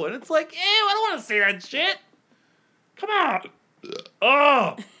toe. And it's like, ew, I don't want to see that shit. Come on.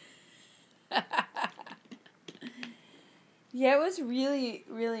 Oh. Yeah, it was really,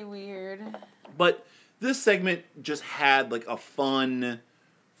 really weird. But this segment just had like a fun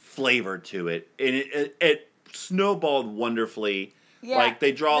flavor to it. And it snowballed wonderfully. Yeah, like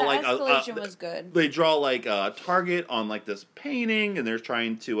they draw the like escalation was good. They draw like a target on like this painting, and they're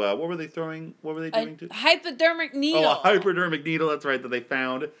trying to what were they throwing? What were they doing? Hypodermic needle. Oh, a hypodermic needle. That's right. That they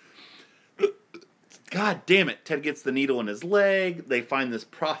found. God damn it! Ted gets the needle in his leg. They find this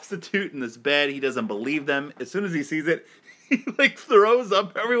prostitute in this bed. He doesn't believe them. As soon as he sees it, he like throws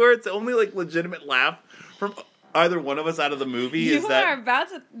up everywhere. It's the only like legitimate laugh from either one of us out of the movie. You are about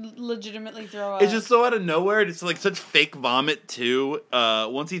to legitimately throw up. It's just so out of nowhere. It's like such fake vomit too.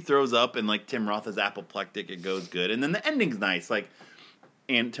 Once he throws up and like Tim Roth is apoplectic, it goes good. And then the ending's nice. Like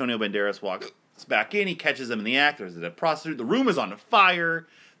Antonio Banderas walks back in. He catches him in the act. There's a prostitute. The room is on fire.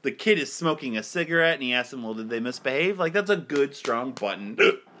 The kid is smoking a cigarette, and he asks him, "Well, did they misbehave?" Like that's a good strong button.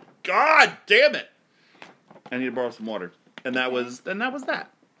 God damn it! I need to borrow some water. And that was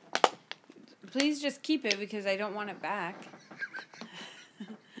that. Please just keep it because I don't want it back.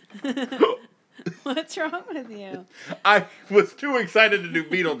 What's wrong with you? I was too excited to do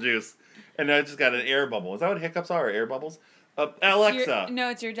Beetlejuice, and I just got an air bubble. Is that what hiccups are, or air bubbles? Alexa.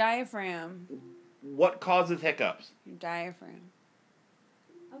 It's your diaphragm. What causes hiccups? Your diaphragm.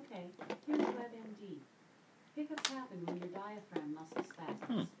 Okay, here's WebMD. Hiccups happen when your diaphragm muscle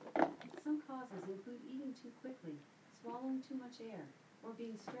spasms. Some causes include eating too quickly, swallowing too much air, or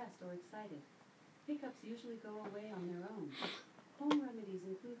being stressed or excited. Hiccups usually go away on their own. Home remedies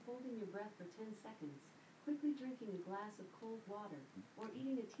include holding your breath for 10 seconds, quickly drinking a glass of cold water, or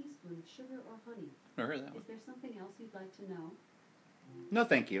eating a teaspoon of sugar or honey. I heard that one. Is there something else you'd like to know? No,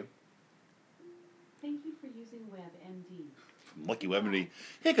 thank you. Thank you for using WebMD. Lucky WebMD.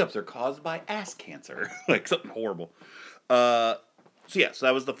 Hiccups are caused by ass cancer. Like something horrible. So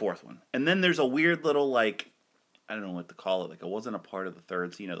that was the fourth one. And then there's a weird little, like, I don't know what to call it. Like, it wasn't a part of the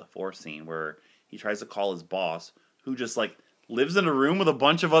third scene or the fourth scene where he tries to call his boss, who just, like, lives in a room with a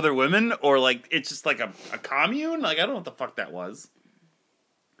bunch of other women, or, like, it's just, like, a commune? Like, I don't know what the fuck that was.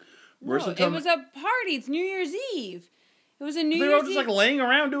 No, it was a party. It's New Year's Eve. It was a New Year's Eve. They were all just, like, laying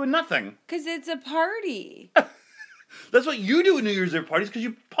around doing nothing. Because it's a party. That's what you do at New Year's Eve parties, because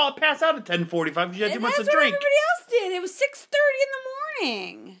you pass out at 10:45 because you had too much to drink. That's what everybody else did. It was 6:30 in the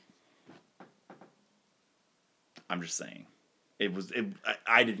morning. I'm just saying.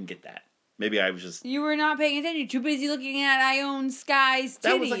 I didn't get that. Maybe I was just... You were not paying attention. Too busy looking at Ione Sky's titties.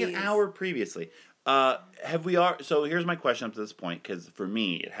 That was like an hour previously. Have we so here's my question up to this point, because for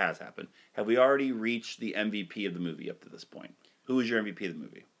me it has happened. Have we already reached the MVP of the movie up to this point? Who is your MVP of the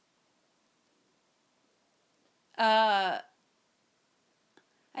movie? I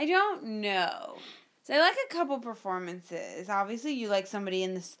don't know. So I like a couple performances. Obviously, you like somebody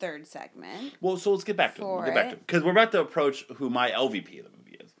in this third segment. Well, so let's get back to it. For We'll get back to it. Because we're about to approach who my LVP of the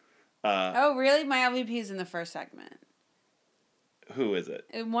movie is. Oh, really? My LVP is in the first segment. Who is it?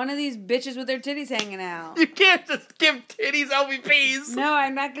 One of these bitches with their titties hanging out. You can't just give titties LVPs. No,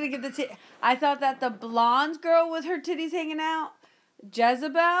 I'm not going to give the I thought that the blonde girl with her titties hanging out,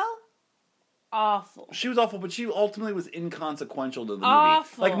 Jezebel, awful. She was awful, but she ultimately was inconsequential to the movie.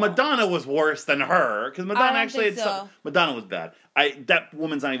 Awful. Like, Madonna was worse than her. Because Madonna don't actually think had some... Madonna was bad. That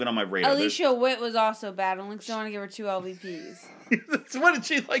woman's not even on my radar. Alicia Witt was also bad, only because I want to give her 2 LVPs. What, did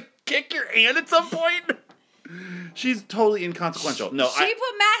she, like, kick your hand at some point? She's totally inconsequential. No, She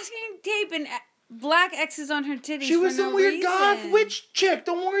put masking tape and black X's on her titties. She was for some no weird reason. goth witch chick.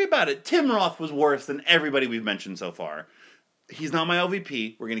 Don't worry about it. Tim Roth was worse than everybody we've mentioned so far. He's not my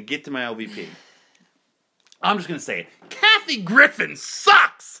LVP. We're gonna get to my LVP. I'm just gonna say it. Kathy Griffin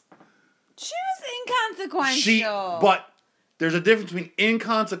sucks. She was inconsequential. But there's a difference between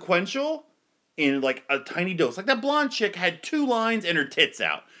inconsequential and like a tiny dose. Like that blonde chick had 2 lines and her tits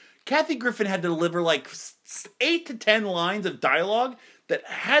out. Kathy Griffin had to deliver like 8 to 10 lines of dialogue that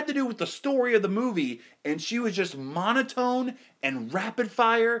had to do with the story of the movie, and she was just monotone and rapid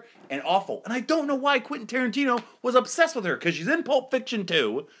fire and awful. And I don't know why Quentin Tarantino was obsessed with her, because she's in Pulp Fiction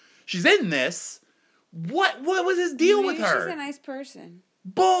too. She's in this. What was his deal with her? She's a nice person.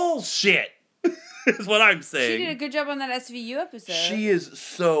 Bullshit! Is what I'm saying. She did a good job on that SVU episode. She is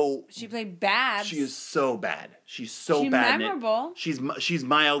so... She played Babs. She is so bad. She's so bad. Memorable. She's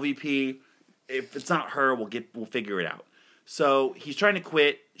my LVP. If it's not her, we'll figure it out. So he's trying to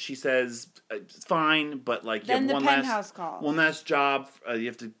quit. She says it's fine, but like you then have the penthouse calls. one last job. You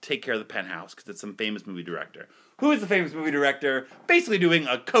have to take care of the penthouse because it's some famous movie director. Who is the famous movie director? Basically doing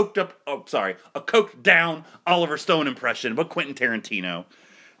a coked down Oliver Stone impression, but Quentin Tarantino.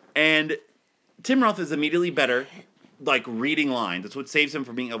 And Tim Roth is immediately better, like reading lines. That's what saves him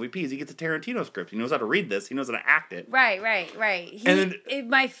from being LVPs. He gets a Tarantino script. He knows how to read this. He knows how to act it. Right.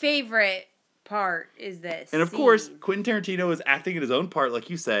 My favorite part is this. And of scene. course, Quentin Tarantino is acting in his own part, like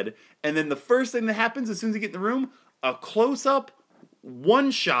you said. And then the first thing that happens as soon as you get in the room, a close-up, one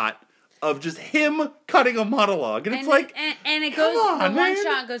shot of just him cutting a monologue. And it's like, and it goes, on, the man. one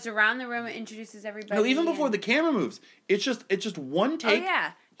shot goes around the room and introduces everybody. No, even before the camera moves, it's just one take. Oh,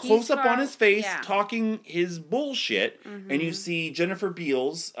 yeah. Close up on his face, yeah. talking his bullshit, and you see Jennifer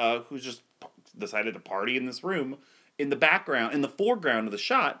Beals, who's just decided to party in this room, in the background, in the foreground of the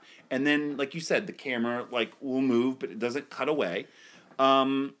shot, and then, like you said, the camera like will move, but it doesn't cut away.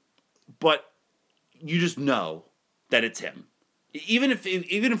 But you just know that it's him, even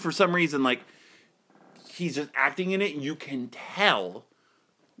if for some reason like he's just acting in it, you can tell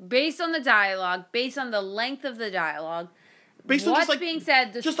based on the dialogue, based on the length of the dialogue. Based on What's just like being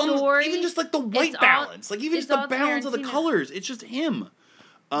said, the just story, even just like the white balance, like even just the balance of the colors, it's just him.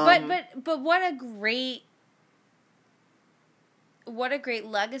 But what a great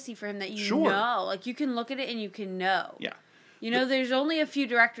legacy for him that you know, like you can look at it and you can know. Yeah. You know, there's only a few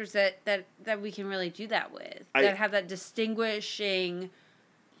directors that we can really do that with, that have that distinguishing,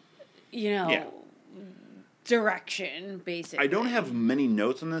 direction, basically. I don't have many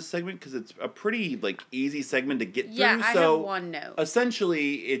notes on this segment because it's a pretty like easy segment to get through. Yeah, I so have one note.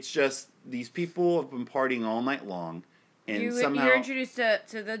 Essentially, it's just these people have been partying all night long, and somehow you're introduced to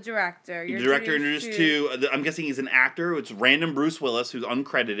the director. The director introduced to I'm guessing he's an actor. It's random Bruce Willis who's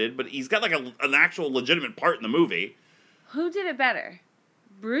uncredited, but he's got like an actual legitimate part in the movie. Who did it better,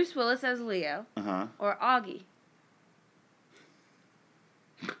 Bruce Willis as Leo, or Augie?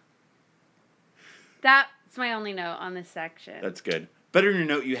 That's my only note on this section. That's good. Better in your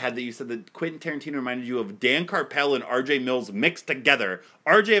note you had that you said that Quentin Tarantino reminded you of Dan Carpel and RJ Mills mixed together.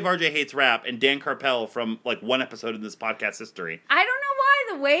 RJ of RJ Hates Rap and Dan Carpel from like one episode in this podcast history. I don't know why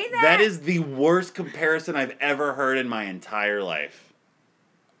the way that is the worst comparison I've ever heard in my entire life.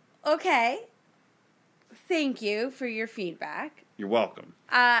 Okay. Thank you for your feedback. You're welcome.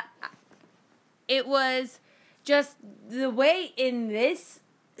 It was just the way in this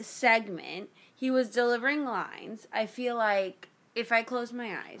segment he was delivering lines. I feel like if I close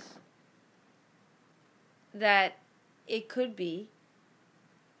my eyes, that it could be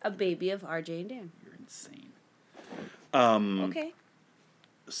a baby of RJ and Dan. You're insane. Okay.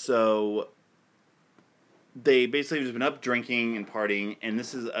 So they basically have just been up drinking and partying, and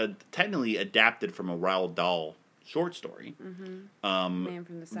this is technically adapted from a Roald Dahl short story. Man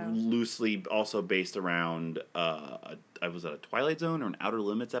from the South. Loosely also based around was it a Twilight Zone or an Outer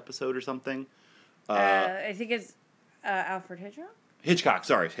Limits episode or something? I think it's Alfred Hitchcock.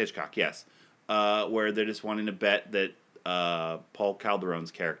 Hitchcock, yes. Where they're just wanting to bet that Paul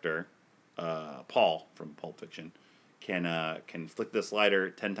Calderon's character, Paul from Pulp Fiction, can flick the slider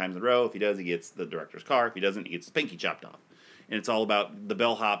 10 times in a row. If he does, he gets the director's car. If he doesn't, he gets his pinky chopped off. And it's all about the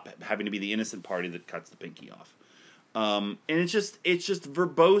bellhop having to be the innocent party that cuts the pinky off. And it's just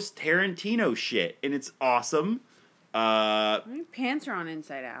verbose Tarantino shit, and it's awesome. My pants are on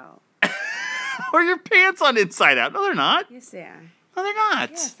inside out. Or your pants on inside out? No, they're not. Yes, they are. No, they're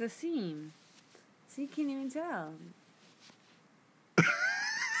not. Yes, the seam. So you can't even tell.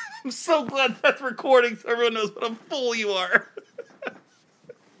 I'm so glad that's recording so everyone knows what a fool you are.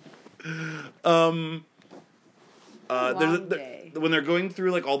 When they're going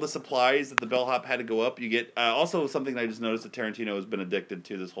through like all the supplies that the bellhop had to go up, you get also something I just noticed that Tarantino has been addicted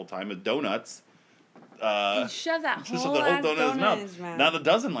to this whole time is donuts. Shove that Just whole the ass donut donut in his mouth. Not a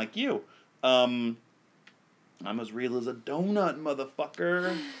dozen like you. I'm as real as a donut,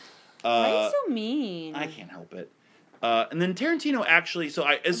 motherfucker. Why are you so mean? I can't help it. And then Tarantino actually,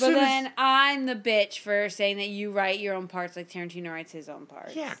 I'm the bitch for saying that you write your own parts like Tarantino writes his own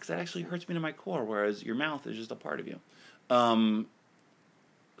parts. Yeah, because that actually hurts me to my core, whereas your mouth is just a part of you.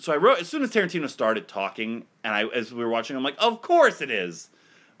 So I wrote, as soon as Tarantino started talking, and as we were watching, I'm like, of course it is.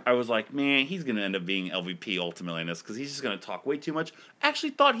 I was like, man, he's going to end up being LVP ultimately in this, because he's just going to talk way too much. I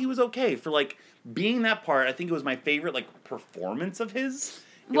actually thought he was okay for, like, being that part. I think it was my favorite, like, performance of his.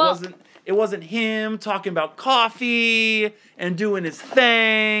 It wasn't him talking about coffee and doing his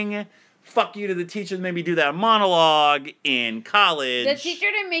thing. Fuck you to the teacher that made me do that monologue in college. The teacher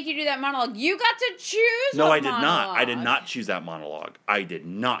didn't make you do that monologue. You got to choose. No, I did not. I did not choose that monologue.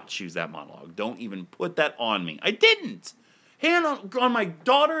 Don't even put that on me. I didn't. Hand on my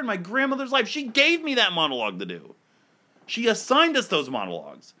daughter and my grandmother's life. She gave me that monologue to do. She assigned us those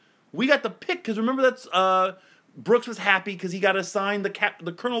monologues. We got to pick, because remember that's Brooks was happy because he got assigned the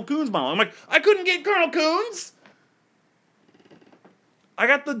Colonel Coons monologue. I'm like, I couldn't get Colonel Coons. I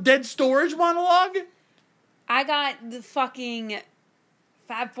got the Dead Storage monologue. I got the fucking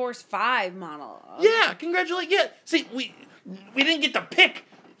Fab Force 5 monologue. Yeah, congratulate. Yeah, see, we didn't get to pick.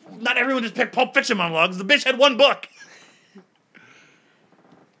 Not everyone just picked Pulp Fiction monologues. The bitch had one book.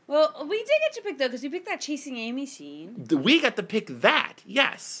 Well, we did get to pick, though, because we picked that Chasing Amy scene. We got to pick that,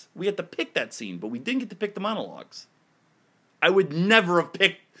 yes. We got to pick that scene, but we didn't get to pick the monologues. I would never have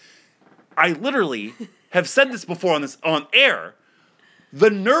picked... I literally have said this before on air. The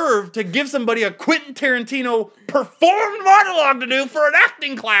nerve to give somebody a Quentin Tarantino performed monologue to do for an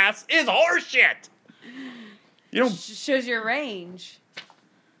acting class is horseshit. You know, shows your range.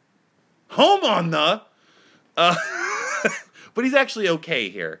 Home on the... But he's actually okay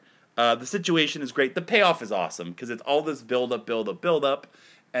here. The situation is great. The payoff is awesome because it's all this build up,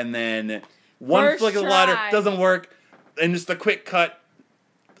 and then one First flick of the ladder try. doesn't work, and just a quick cut,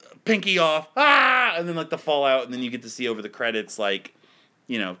 pinky off, and then like the fallout, and then you get to see over the credits like,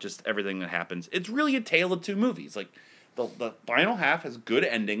 you know, just everything that happens. It's really a tale of two movies. Like the final half has good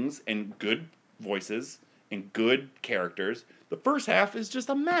endings and good voices and good characters. The first half is just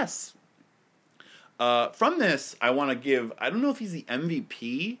a mess. From this, I want to give... I don't know if he's the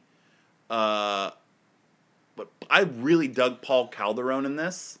MVP, but I really dug Paul Calderon in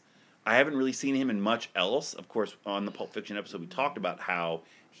this. I haven't really seen him in much else. Of course, on the Pulp Fiction episode, we talked about how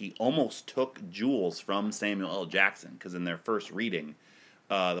he almost took Jules from Samuel L. Jackson, because in their first reading,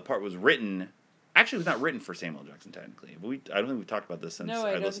 the part was written... Actually, it was not written for Samuel L. Jackson, technically. I don't think we've talked about this since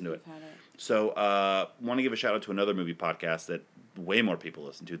I listened to it. So, want to give a shout-out to another movie podcast that way more people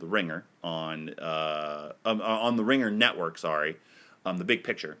listen to, The Ringer, on the Ringer Network, The Big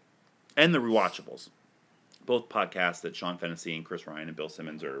Picture, and The Rewatchables. Both podcasts that Sean Fennessy and Chris Ryan and Bill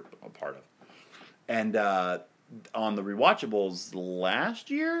Simmons are a part of. And on The Rewatchables last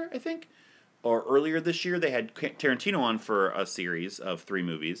year, I think, or earlier this year, they had Tarantino on for a series of 3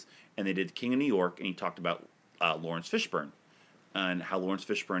 movies, and they did King of New York, and he talked about Lawrence Fishburne, and how Lawrence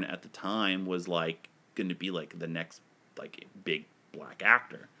Fishburne at the time was like going to be like the next like big black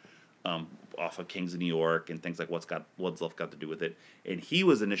actor, off of Kings of New York and things like What's Love Got to Do with It. And he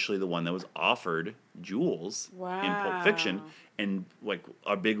was initially the one that was offered Jules in Pulp Fiction, and like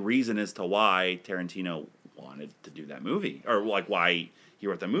a big reason as to why Tarantino wanted to do that movie, or like why he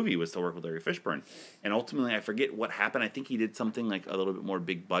wrote that movie, was to work with Larry Fishburne. And ultimately, I forget what happened. I think he did something like a little bit more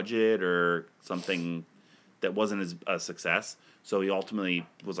big budget or something that wasn't as a success. So he ultimately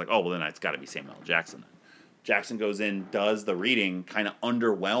was like, oh, well, then it's got to be Samuel L. Jackson. Jackson goes in, does the reading, kind of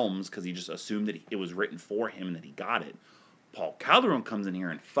underwhelms because he just assumed that it was written for him and that he got it. Paul Calderon comes in here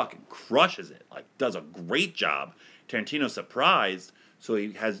and fucking crushes it. Like, does a great job. Tarantino's surprised, so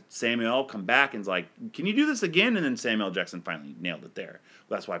he has Samuel come back and's like, can you do this again? And then Samuel Jackson finally nailed it there.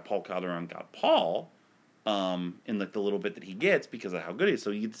 That's why Paul Calderon got Paul in like the little bit that he gets because of how good he is.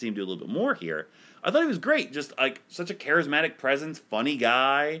 So you get to see him do a little bit more here. I thought he was great. Just like such a charismatic presence, funny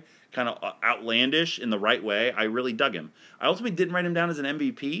guy, kind of outlandish in the right way. I really dug him. I ultimately didn't write him down as an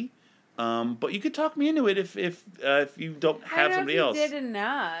MVP. But you could talk me into it if you don't have somebody else. Did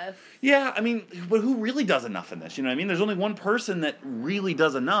enough. Yeah, I mean, but who really does enough in this? You know what I mean? There's only one person that really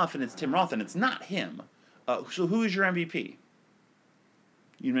does enough, and it's Tim Roth, and it's not him. So who is your MVP?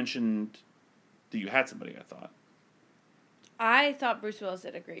 You mentioned that you had somebody, I thought. I thought Bruce Willis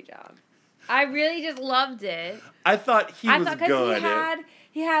did a great job. I really just loved it. I thought he was because good.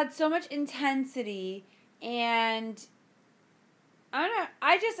 He had so much intensity, and I don't know.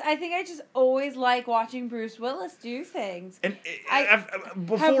 I think I just always like watching Bruce Willis do things. And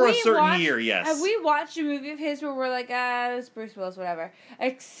before a certain year, yes. Have we watched a movie of his where we're like, it's Bruce Willis, whatever?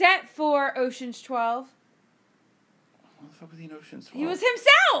 Except for Ocean's 12. What the fuck was he in Ocean's 12? He was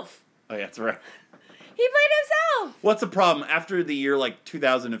himself. Oh, yeah, that's right. He played himself. What's the problem? After the year like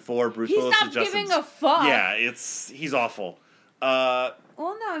 2004, Bruce Willis is just... He stopped giving a fuck. Yeah, he's awful. Well,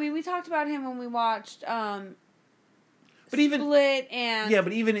 no, I mean, we talked about him when we watched but even Split and... Yeah,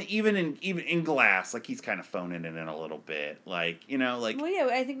 but even in Glass, like, he's kind of phoning it in a little bit. Like, you know, like... Well, yeah,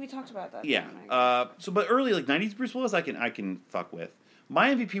 I think we talked about that. Yeah. But early, like, 90s Bruce Willis, I can fuck with.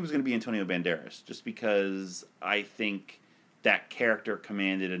 My MVP was going to be Antonio Banderas, just because I think that character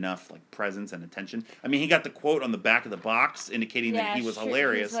commanded enough, like, presence and attention. I mean, he got the quote on the back of the box indicating that he was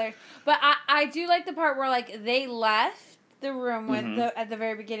hilarious. But I do like the part where, like, they left the room when at the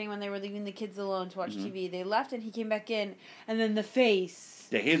very beginning when they were leaving the kids alone to watch TV. They left and he came back in, and then the face.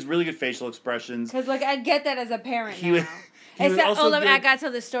 Yeah, he has really good facial expressions. Because, like, I get that as a parent now. I got to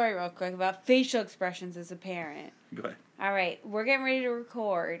tell the story real quick about facial expressions as a parent. Go ahead. All right, we're getting ready to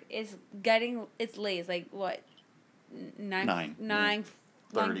record. It's late. It's like what?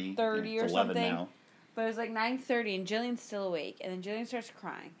 9:30 or something. Now. But it was like 9:30 and Jillian's still awake, and then Jillian starts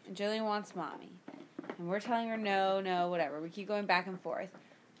crying, and Jillian wants mommy, and we're telling her no, whatever. We keep going back and forth.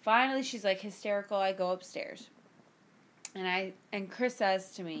 Finally, she's like hysterical. I go upstairs, and Chris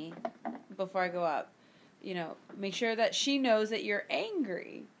says to me before I go up, you know, make sure that she knows that you're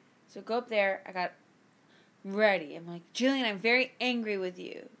angry. So go up there. I got ready. I'm like, Jillian, I'm very angry with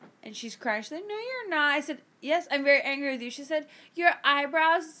you. And she's crying. She's like, no, you're not. I said, yes, I'm very angry with you. She said, your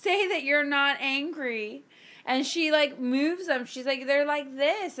eyebrows say that you're not angry. And she, like, moves them. She's like, they're like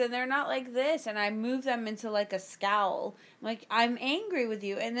this, and they're not like this. And I move them into, like, a scowl. I'm like, I'm angry with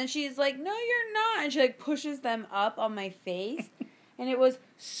you. And then she's like, no, you're not. And she, like, pushes them up on my face. And it was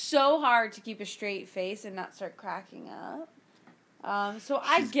so hard to keep a straight face and not start cracking up.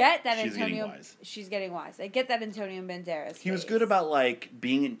 I get that she's getting wise. I get that Antonio Banderas. He was good about, like,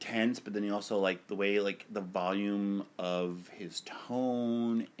 being intense, but then he also, like, the way, like, the volume of his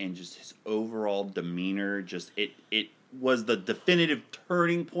tone and just his overall demeanor, just, it was the definitive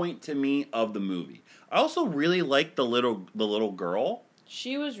turning point to me of the movie. I also really liked the little girl.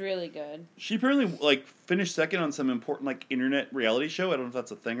 She was really good. She apparently, like, finished second on some important, like, internet reality show. I don't know if that's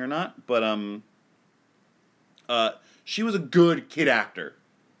a thing or not, but, she was a good kid actor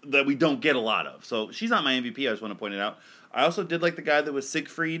that we don't get a lot of. So she's not my MVP. I just want to point it out. I also did like the guy that was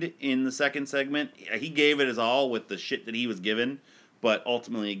Siegfried in the second segment. He gave it his all with the shit that he was given, but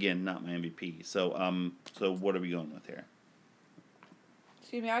ultimately, again, not my MVP. So what are we going with here?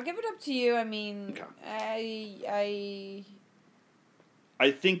 Excuse me. I'll give it up to you. I mean, okay.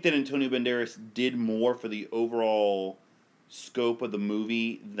 I think that Antonio Banderas did more for the overall scope of the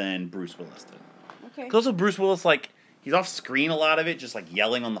movie than Bruce Willis did. Okay. Because also Bruce Willis, like, he's off screen a lot of it, just like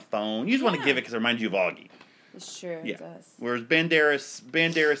yelling on the phone. You just want to give it because it reminds you of Augie. It's true. It does. Whereas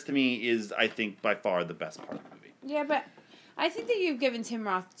Banderas to me is, I think, by far the best part of the movie. Yeah, but I think that you've given Tim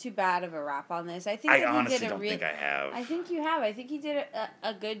Roth too bad of a rap on this. I honestly don't think I have. I think you have. I think he did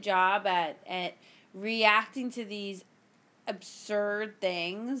a good job at reacting to these absurd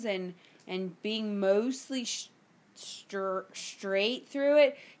things and being mostly straight through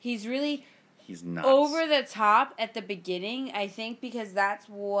it. He's nuts. Over the top at the beginning, I think, because that's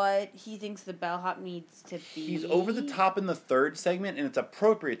what he thinks the bellhop needs to be. He's over the top in the third segment, and it's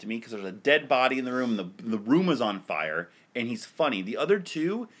appropriate to me because there's a dead body in the room, and the room is on fire, and he's funny. The other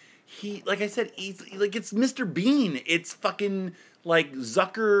two, like I said, he's like, it's Mr. Bean. It's fucking like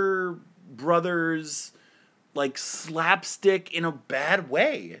Zucker Brothers, like slapstick in a bad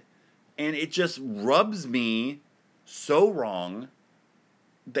way. And it just rubs me so wrong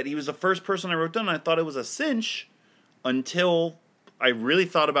that he was the first person I wrote down. And I thought it was a cinch until I really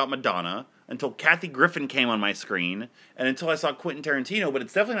thought about Madonna, until Kathy Griffin came on my screen, and until I saw Quentin Tarantino. But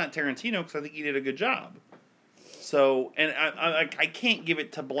it's definitely not Tarantino because I think he did a good job. So, and I can't give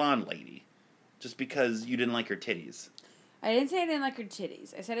it to Blonde Lady just because you didn't like her titties. I didn't say I didn't like her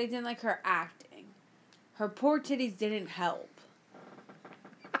titties. I said I didn't like her acting. Her poor titties didn't help.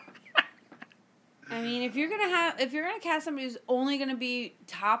 I mean, if you're gonna cast somebody who's only gonna be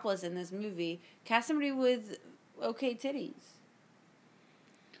topless in this movie, cast somebody with okay titties.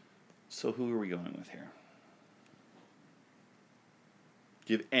 So who are we going with here?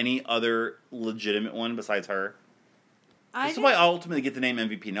 Do you have any other legitimate one besides her? This is why I ultimately get the name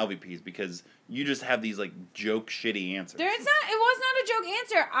MVP and LVPs, because you just have these like joke shitty answers. It was not a joke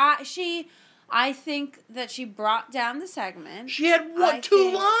answer. I think that she brought down the segment. She had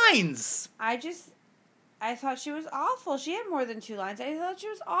two lines. I thought she was awful. She had more than 2 lines. I thought she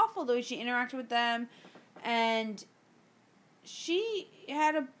was awful the way she interacted with them, and she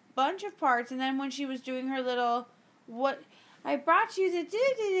had a bunch of parts. And then when she was doing her little I brought you the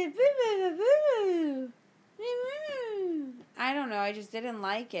I don't know. I just didn't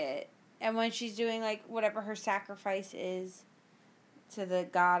like it. And when she's doing like whatever her sacrifice is to the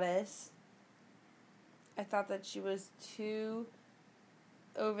goddess, I thought that she was too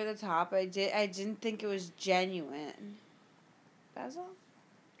over the top. I didn't think it was genuine. That's all.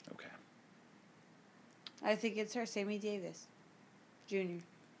 Okay. I think it's her, Sammy Davis Jr.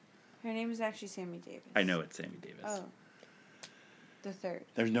 Her name is actually Sammy Davis. I know it's Sammy Davis. Oh. The third.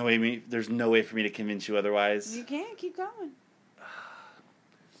 There's no way for me to convince you otherwise. You can't. Keep going.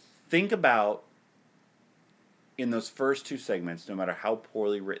 Think about, in those first 2 segments, no matter how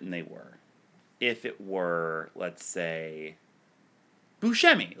poorly written they were, if it were, let's say,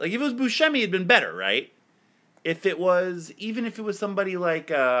 Buscemi. Like, if it was Buscemi, it'd been better, right? Even if it was somebody like,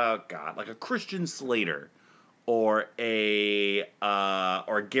 like a Christian Slater, or a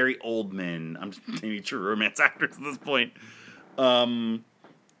Gary Oldman. I'm just maybe true romance actors at this point. I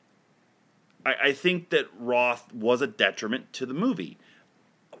think that Roth was a detriment to the movie.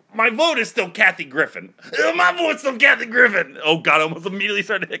 My vote is still Kathy Griffin. My vote's still Kathy Griffin. Oh, God, I almost immediately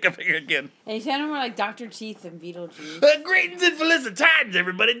started hiccuping again. And you sounded more like Dr. Teeth than Beetlejuice. Greetings and felicitations,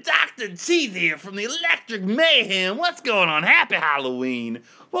 everybody. Dr. Teeth here from the Electric Mayhem. What's going on? Happy Halloween.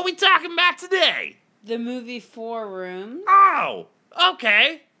 What we talking about today? The movie 4 Rooms. Oh,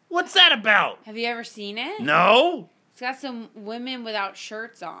 okay. What's that about? Have you ever seen it? No. It's got some women without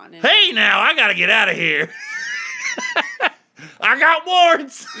shirts on. Hey, now, I gotta get out of here. I got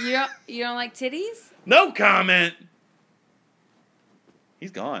warrants. You don't like titties? No comment. He's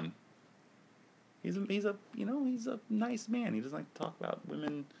gone. He's a nice man. He doesn't like to talk about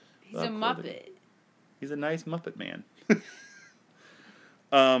women. He's a Muppet. He's a nice Muppet man.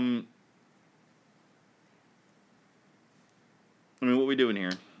 I mean, what are we doing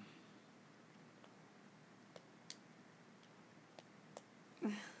here?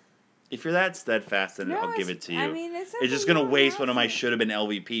 If you're that steadfast, then I'll give it to you. I mean, it's just going to waste one of my should have been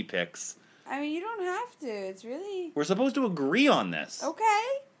LVP picks. I mean, you don't have to. It's really... We're supposed to agree on this. Okay.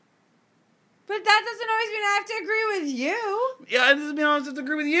 But that doesn't always mean I have to agree with you. Yeah, it doesn't mean I have to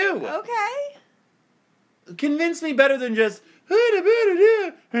agree with you. Okay. Convince me better than just...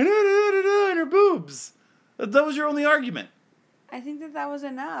 and her boobs. That was your only argument. I think that was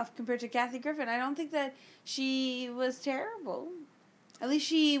enough compared to Kathy Griffin. I don't think that she was terrible. At least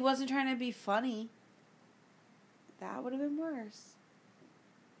she wasn't trying to be funny. That would have been worse.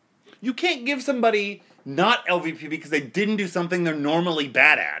 You can't give somebody not LVP because they didn't do something they're normally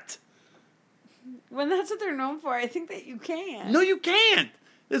bad at. When that's what they're known for, I think that you can. No, you can't.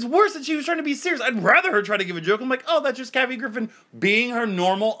 It's worse that she was trying to be serious. I'd rather her try to give a joke. I'm like, oh, that's just Kathy Griffin being her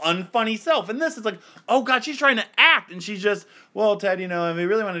normal, unfunny self. And this is like, oh, God, she's trying to act. And she's just, well, Ted, if we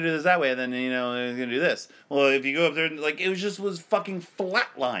really want to do this that way, then, we're going to do this. Well, if you go up there, like, it was fucking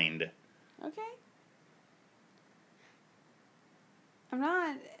flatlined. Okay. I'm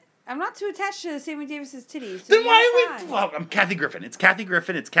not too attached to Sammy Davis's titties. So then why are we... Well, I'm Kathy Griffin. It's Kathy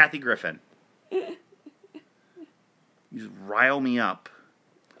Griffin. It's Kathy Griffin. You just rile me up.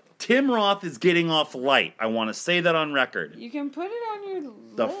 Tim Roth is getting off light. I want to say that on record. You can put it on your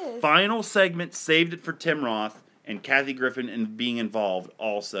list. The final segment saved it for Tim Roth, and Kathy Griffin and being involved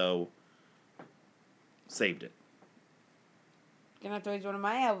also saved it. Gonna have to use one of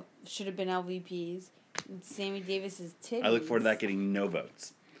my should have been LVPs. Sammy Davis's titties. I look forward to that getting no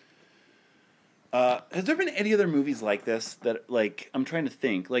votes. Has there been any other movies like this that, like, I'm trying to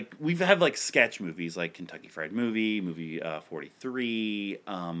think. Like, we've had, like, sketch movies, like Kentucky Fried Movie 43.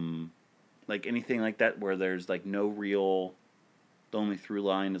 Like anything like that where there's like no real, the only through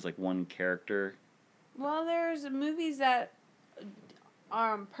line is like one character. Well, there's movies that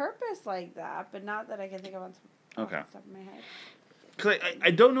are on purpose like that, but not that I can think of off the top of my head. Cause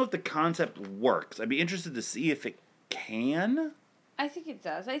I don't know if the concept works. I'd be interested to see if it can. I think it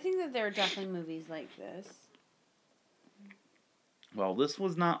does. I think that there are definitely movies like this. Well, this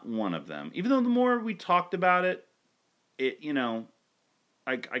was not one of them. Even though the more we talked about it,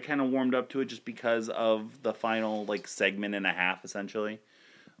 I kind of warmed up to it just because of the final like segment and a half, essentially.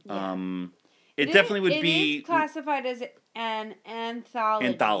 Yeah. It definitely would it be is classified as an anthology.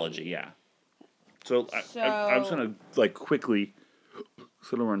 Anthology, yeah. So I'm just gonna like quickly,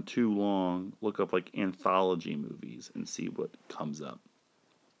 so I don't run too long, look up like anthology movies and see what comes up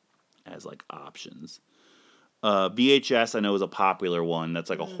as like options. VHS I know is a popular one. That's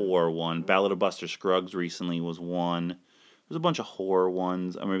like a horror one. Ballad of Buster Scruggs recently was one. There's a bunch of horror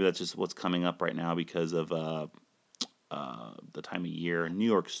ones. Or maybe that's just what's coming up right now because of the time of year. New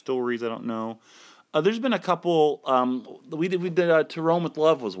York Stories, I don't know. There's been a couple. We did To Rome with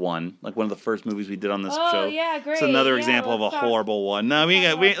Love was one, like one of the first movies we did on this show. Oh yeah, great. It's another Yeah, example of a let's talk- horrible one. No, we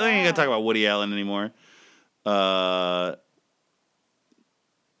ain't gonna talk about Woody Allen anymore.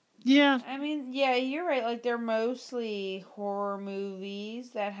 Yeah. I mean, yeah, you're right. Like, they're mostly horror movies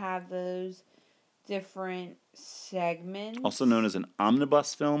that have those different segments. Also known as an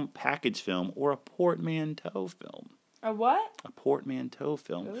omnibus film, package film, or a portmanteau film. A what? A portmanteau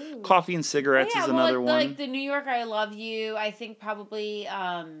film. Ooh. Coffee and Cigarettes is another one. Like the New York I Love You. I think probably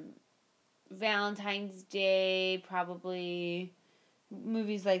Valentine's Day. Probably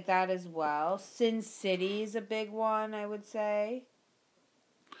movies like that as well. Sin City is a big one, I would say.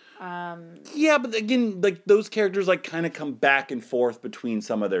 Yeah, but again, like those characters like kind of come back and forth between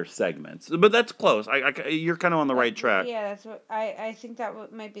some of their segments. But that's close. You're kind of on the right track. Yeah, that's what I think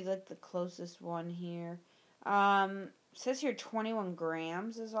that might be like the closest one here. Says here 21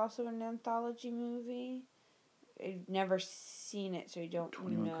 Grams is also an anthology movie. I've never seen it, so I don't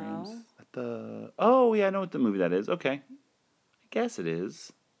 21 know. Grams. Oh yeah, I know what the movie that is. Okay, I guess it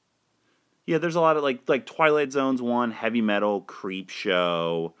is. Yeah, there's a lot of like Twilight Zone's one, Heavy Metal, Creep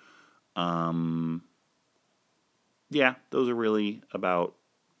Show. Yeah, those are really about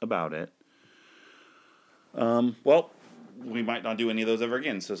it. Well, we might not do any of those ever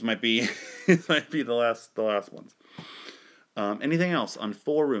again, so this might be the last ones. Anything else on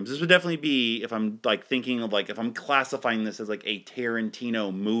Four Rooms? This would definitely be, if I'm like thinking of like if I'm classifying this as like a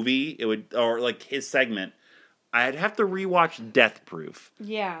Tarantino movie, it would, or like his segment, I'd have to rewatch Death Proof.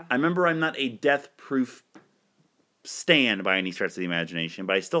 Yeah. I remember I'm not a Death Proof stan by any stretch of the imagination,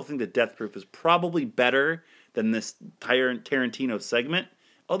 but I still think that Death Proof is probably better than this Tarantino segment,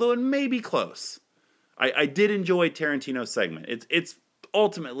 although it may be close. I did enjoy Tarantino's segment. It's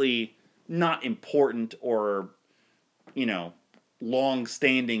ultimately not important or,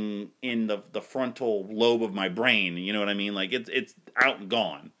 long-standing in the frontal lobe of my brain. You know what I mean? Like, it's out and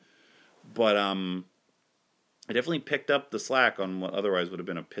gone. But I definitely picked up the slack on what otherwise would have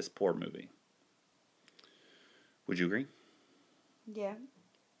been a piss-poor movie. Would you agree? Yeah.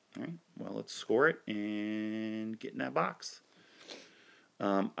 All right. Well, let's score it and get in that box.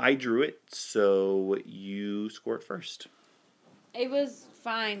 I drew it, so you score it first. It was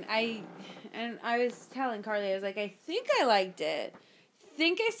fine. I was telling Carly, I was like, I think I liked it.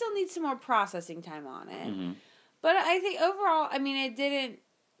 Think I still need some more processing time on it. Mm-hmm. But I think overall, I mean, it didn't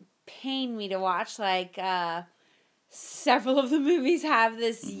pain me to watch like several of the movies have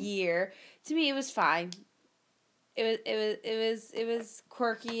this year. To me, it was fine. It was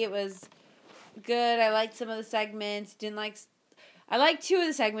quirky. It was good. I liked some of the segments. I liked two of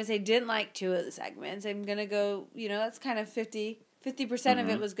the segments. I didn't like two of the segments. I'm gonna go. That's kind of 50% of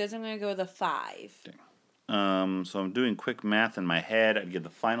it was good. So I'm gonna go with a 5. So I'm doing quick math in my head. I'd give the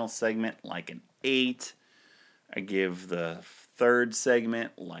final segment like an 8. I give the third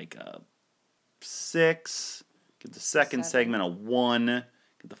segment like a 6. Give the second 7. segment a 1.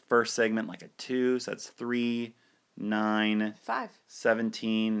 Give the first segment like a 2. So that's 3, 9, 5.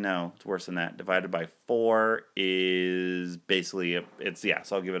 17. No, it's worse than that. Divided by 4 is basically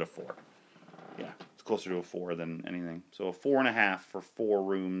so I'll give it a 4. Yeah, it's closer to a 4 than anything. So a 4.5 for 4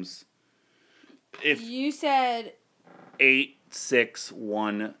 rooms. If You said 8, 6,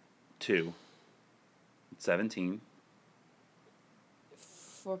 1, 2. 17.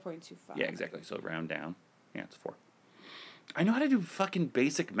 4.25. Yeah, exactly. So round down. Yeah, it's 4. I know how to do fucking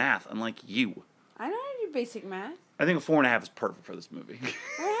basic math, unlike you. I know how to do basic math. I think a 4.5 is perfect for this movie.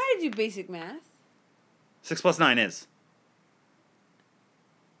 I know how to do basic math. 6 plus 9 is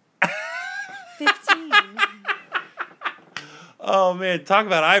 15. Oh man, talk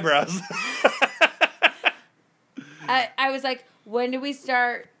about eyebrows. I was like, when do we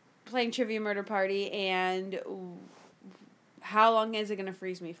start playing Trivia Murder Party, and how long is it going to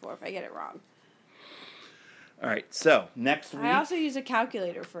freeze me for if I get it wrong? All right, so next week. I also use a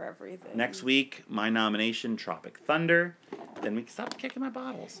calculator for everything. Next week, my nomination, Tropic Thunder. Then we can stop kicking my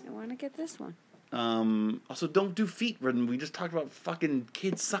bottles. I want to get this one. Also, don't do feet. We just talked about fucking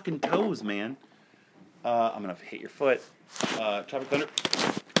kids sucking toes, man. I'm going to hit your foot. Tropic Thunder.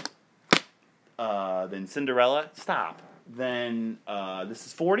 Then Cinderella. Stop. Then This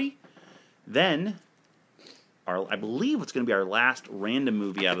is 40. Then, I believe it's going to be our last random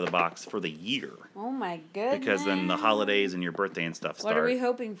movie out of the box for the year. Oh my goodness. Because then the holidays and your birthday and stuff start. What are we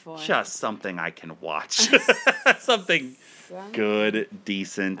hoping for? Just something I can watch. Something good,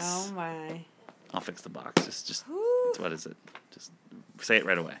 decent. Oh my. I'll fix the box. Just what is it? Just say it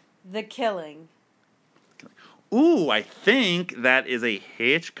right away. The Killing. Ooh, I think that is a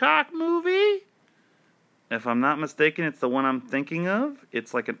Hitchcock movie. If I'm not mistaken, it's the one I'm thinking of.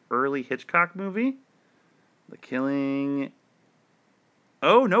 It's like an early Hitchcock movie. The Killing.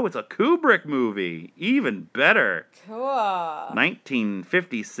 Oh, no, it's a Kubrick movie. Even better. Cool.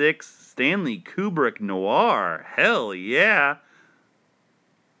 1956 Stanley Kubrick noir. Hell yeah.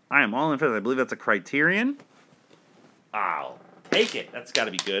 I am all in favor. I believe that's a Criterion. I'll take it. That's got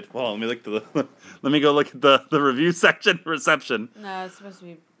to be good. Well, let me look let me go look at the review section. Reception. No, it's supposed to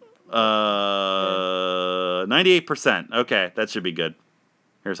be 98%. Okay, that should be good.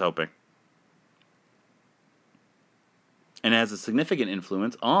 Here's hoping. And has a significant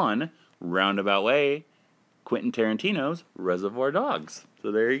influence on Roundabout Way, Quentin Tarantino's Reservoir Dogs.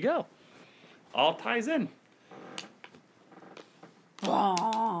 So there you go. All ties in.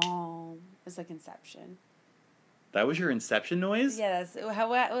 boom. It's like Inception. That was your Inception noise? Yeah, that's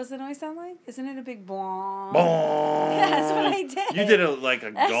what does the noise sound like? Isn't it a big boom? Boom. That's what I did. You did it like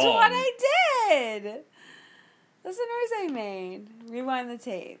a That's gong. what I did. That's the noise I made. Rewind the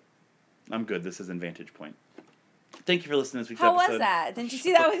tape. I'm good. This is in Vantage Point. Thank you for listening to this week's How episode. was that? Didn't you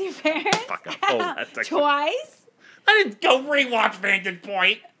see that with your parents? Fuck up. Oh, that's actually- Twice? I didn't go rewatch Vantage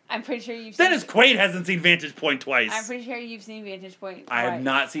Point. I'm pretty sure you've seen Dennis Quaid hasn't seen Vantage Point twice. I'm pretty sure you've seen Vantage Point I have twice.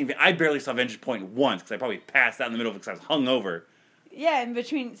 not seen. I barely saw Vantage Point once because I probably passed out in the middle of it because I was hungover. Yeah,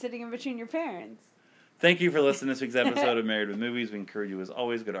 sitting in between your parents. Thank you for listening to this week's episode of Married with Movies. We encourage you, as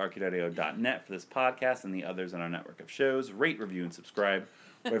always, go to arcadeaudio.net for this podcast and the others on our network of shows. Rate, review, and subscribe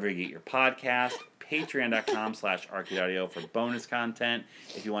wherever you get your podcast. Patreon.com/arcadeaudio for bonus content.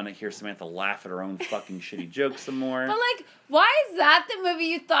 If you want to hear Samantha laugh at her own fucking shitty jokes some more. But, like, why is that the movie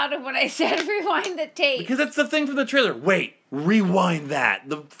you thought of when I said rewind the tape? Because that's the thing from the trailer. Wait, rewind that.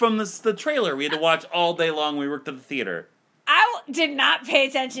 From the trailer we had to watch all day long when we worked at the theater. I did not pay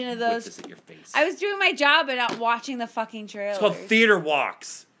attention to those. With this at your face. I was doing my job and not watching the fucking trailers. It's called theater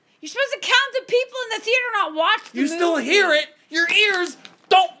walks. You're supposed to count the people in the theater, not watch the You movie. still hear it. Your ears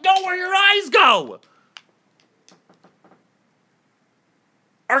don't go where your eyes go.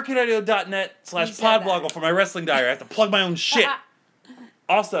 arcadeaudio.net/podbloggle for my wrestling diary. I have to plug my own shit.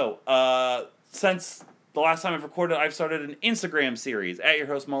 Also, since the last time I've recorded, I've started an Instagram series at your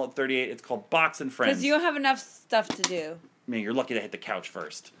host Mullet38. It's called Box and Friends. Because you don't have enough stuff to do. Man, you're lucky to hit the couch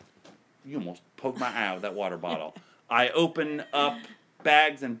first. You almost poked my eye with that water bottle. I open up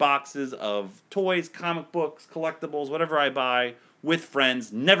bags and boxes of toys, comic books, collectibles, whatever I buy with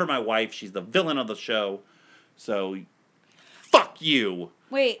friends. Never my wife. She's the villain of the show. So, fuck you.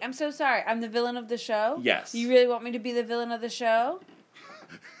 Wait, I'm so sorry. I'm the villain of the show? Yes. You really want me to be the villain of the show?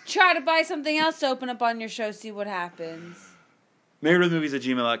 Try to buy something else to open up on your show, see what happens.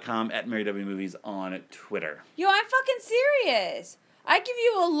 MarriedWithMovies@gmail.com, at MarriedWMovies on Twitter. Yo, I'm fucking serious. I give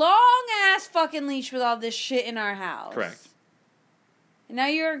you a long-ass fucking leash with all this shit in our house. Correct. And now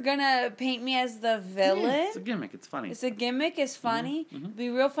you're gonna paint me as the villain? Yeah, it's a gimmick. It's funny. It's a gimmick. It's funny. Mhm. It'd be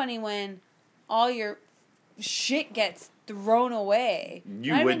real funny when all your shit gets thrown away.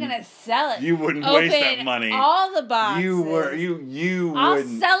 You I'm not wouldn't- even gonna sell it. you wouldn't Open waste that money. all the boxes. You I'll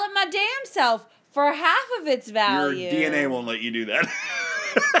wouldn't. sell it my damn self for half of its value. Your DNA won't let you do that.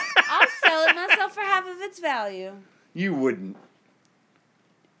 I'll sell it myself for half of its value. You wouldn't.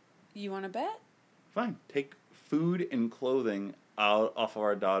 You want to bet? Fine. Take food and clothing out off of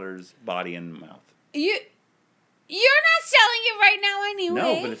our daughter's body and mouth. You're not selling it right now anyway.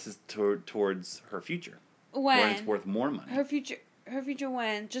 No, but this is towards her future. when When it's worth more money. her future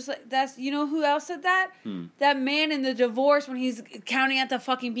when just like that's who else said that? Hmm. That man in the divorce when he's counting out the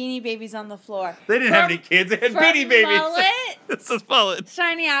fucking Beanie Babies on the floor. They didn't have any kids. They had Beanie Babies. Mullet, This is Mullet.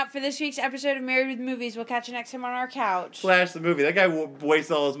 signing out for this week's episode of Married with Movies. We'll catch you next time on our couch. Flash the movie. That guy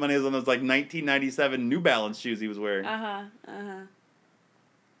wasted all his money on those like 1997 New Balance shoes he was wearing.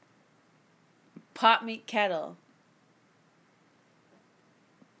 Pot meet kettle.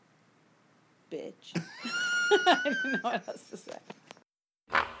 bitch. I didn't know what else to say.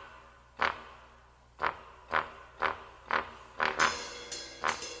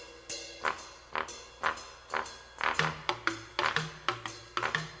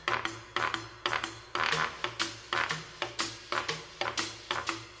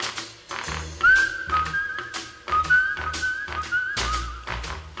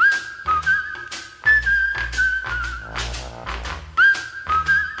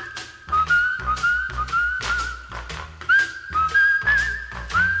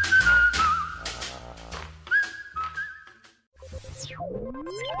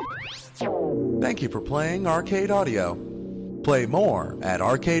 Thank you for playing Arcade Audio. Play more at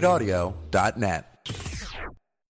arcadeaudio.net.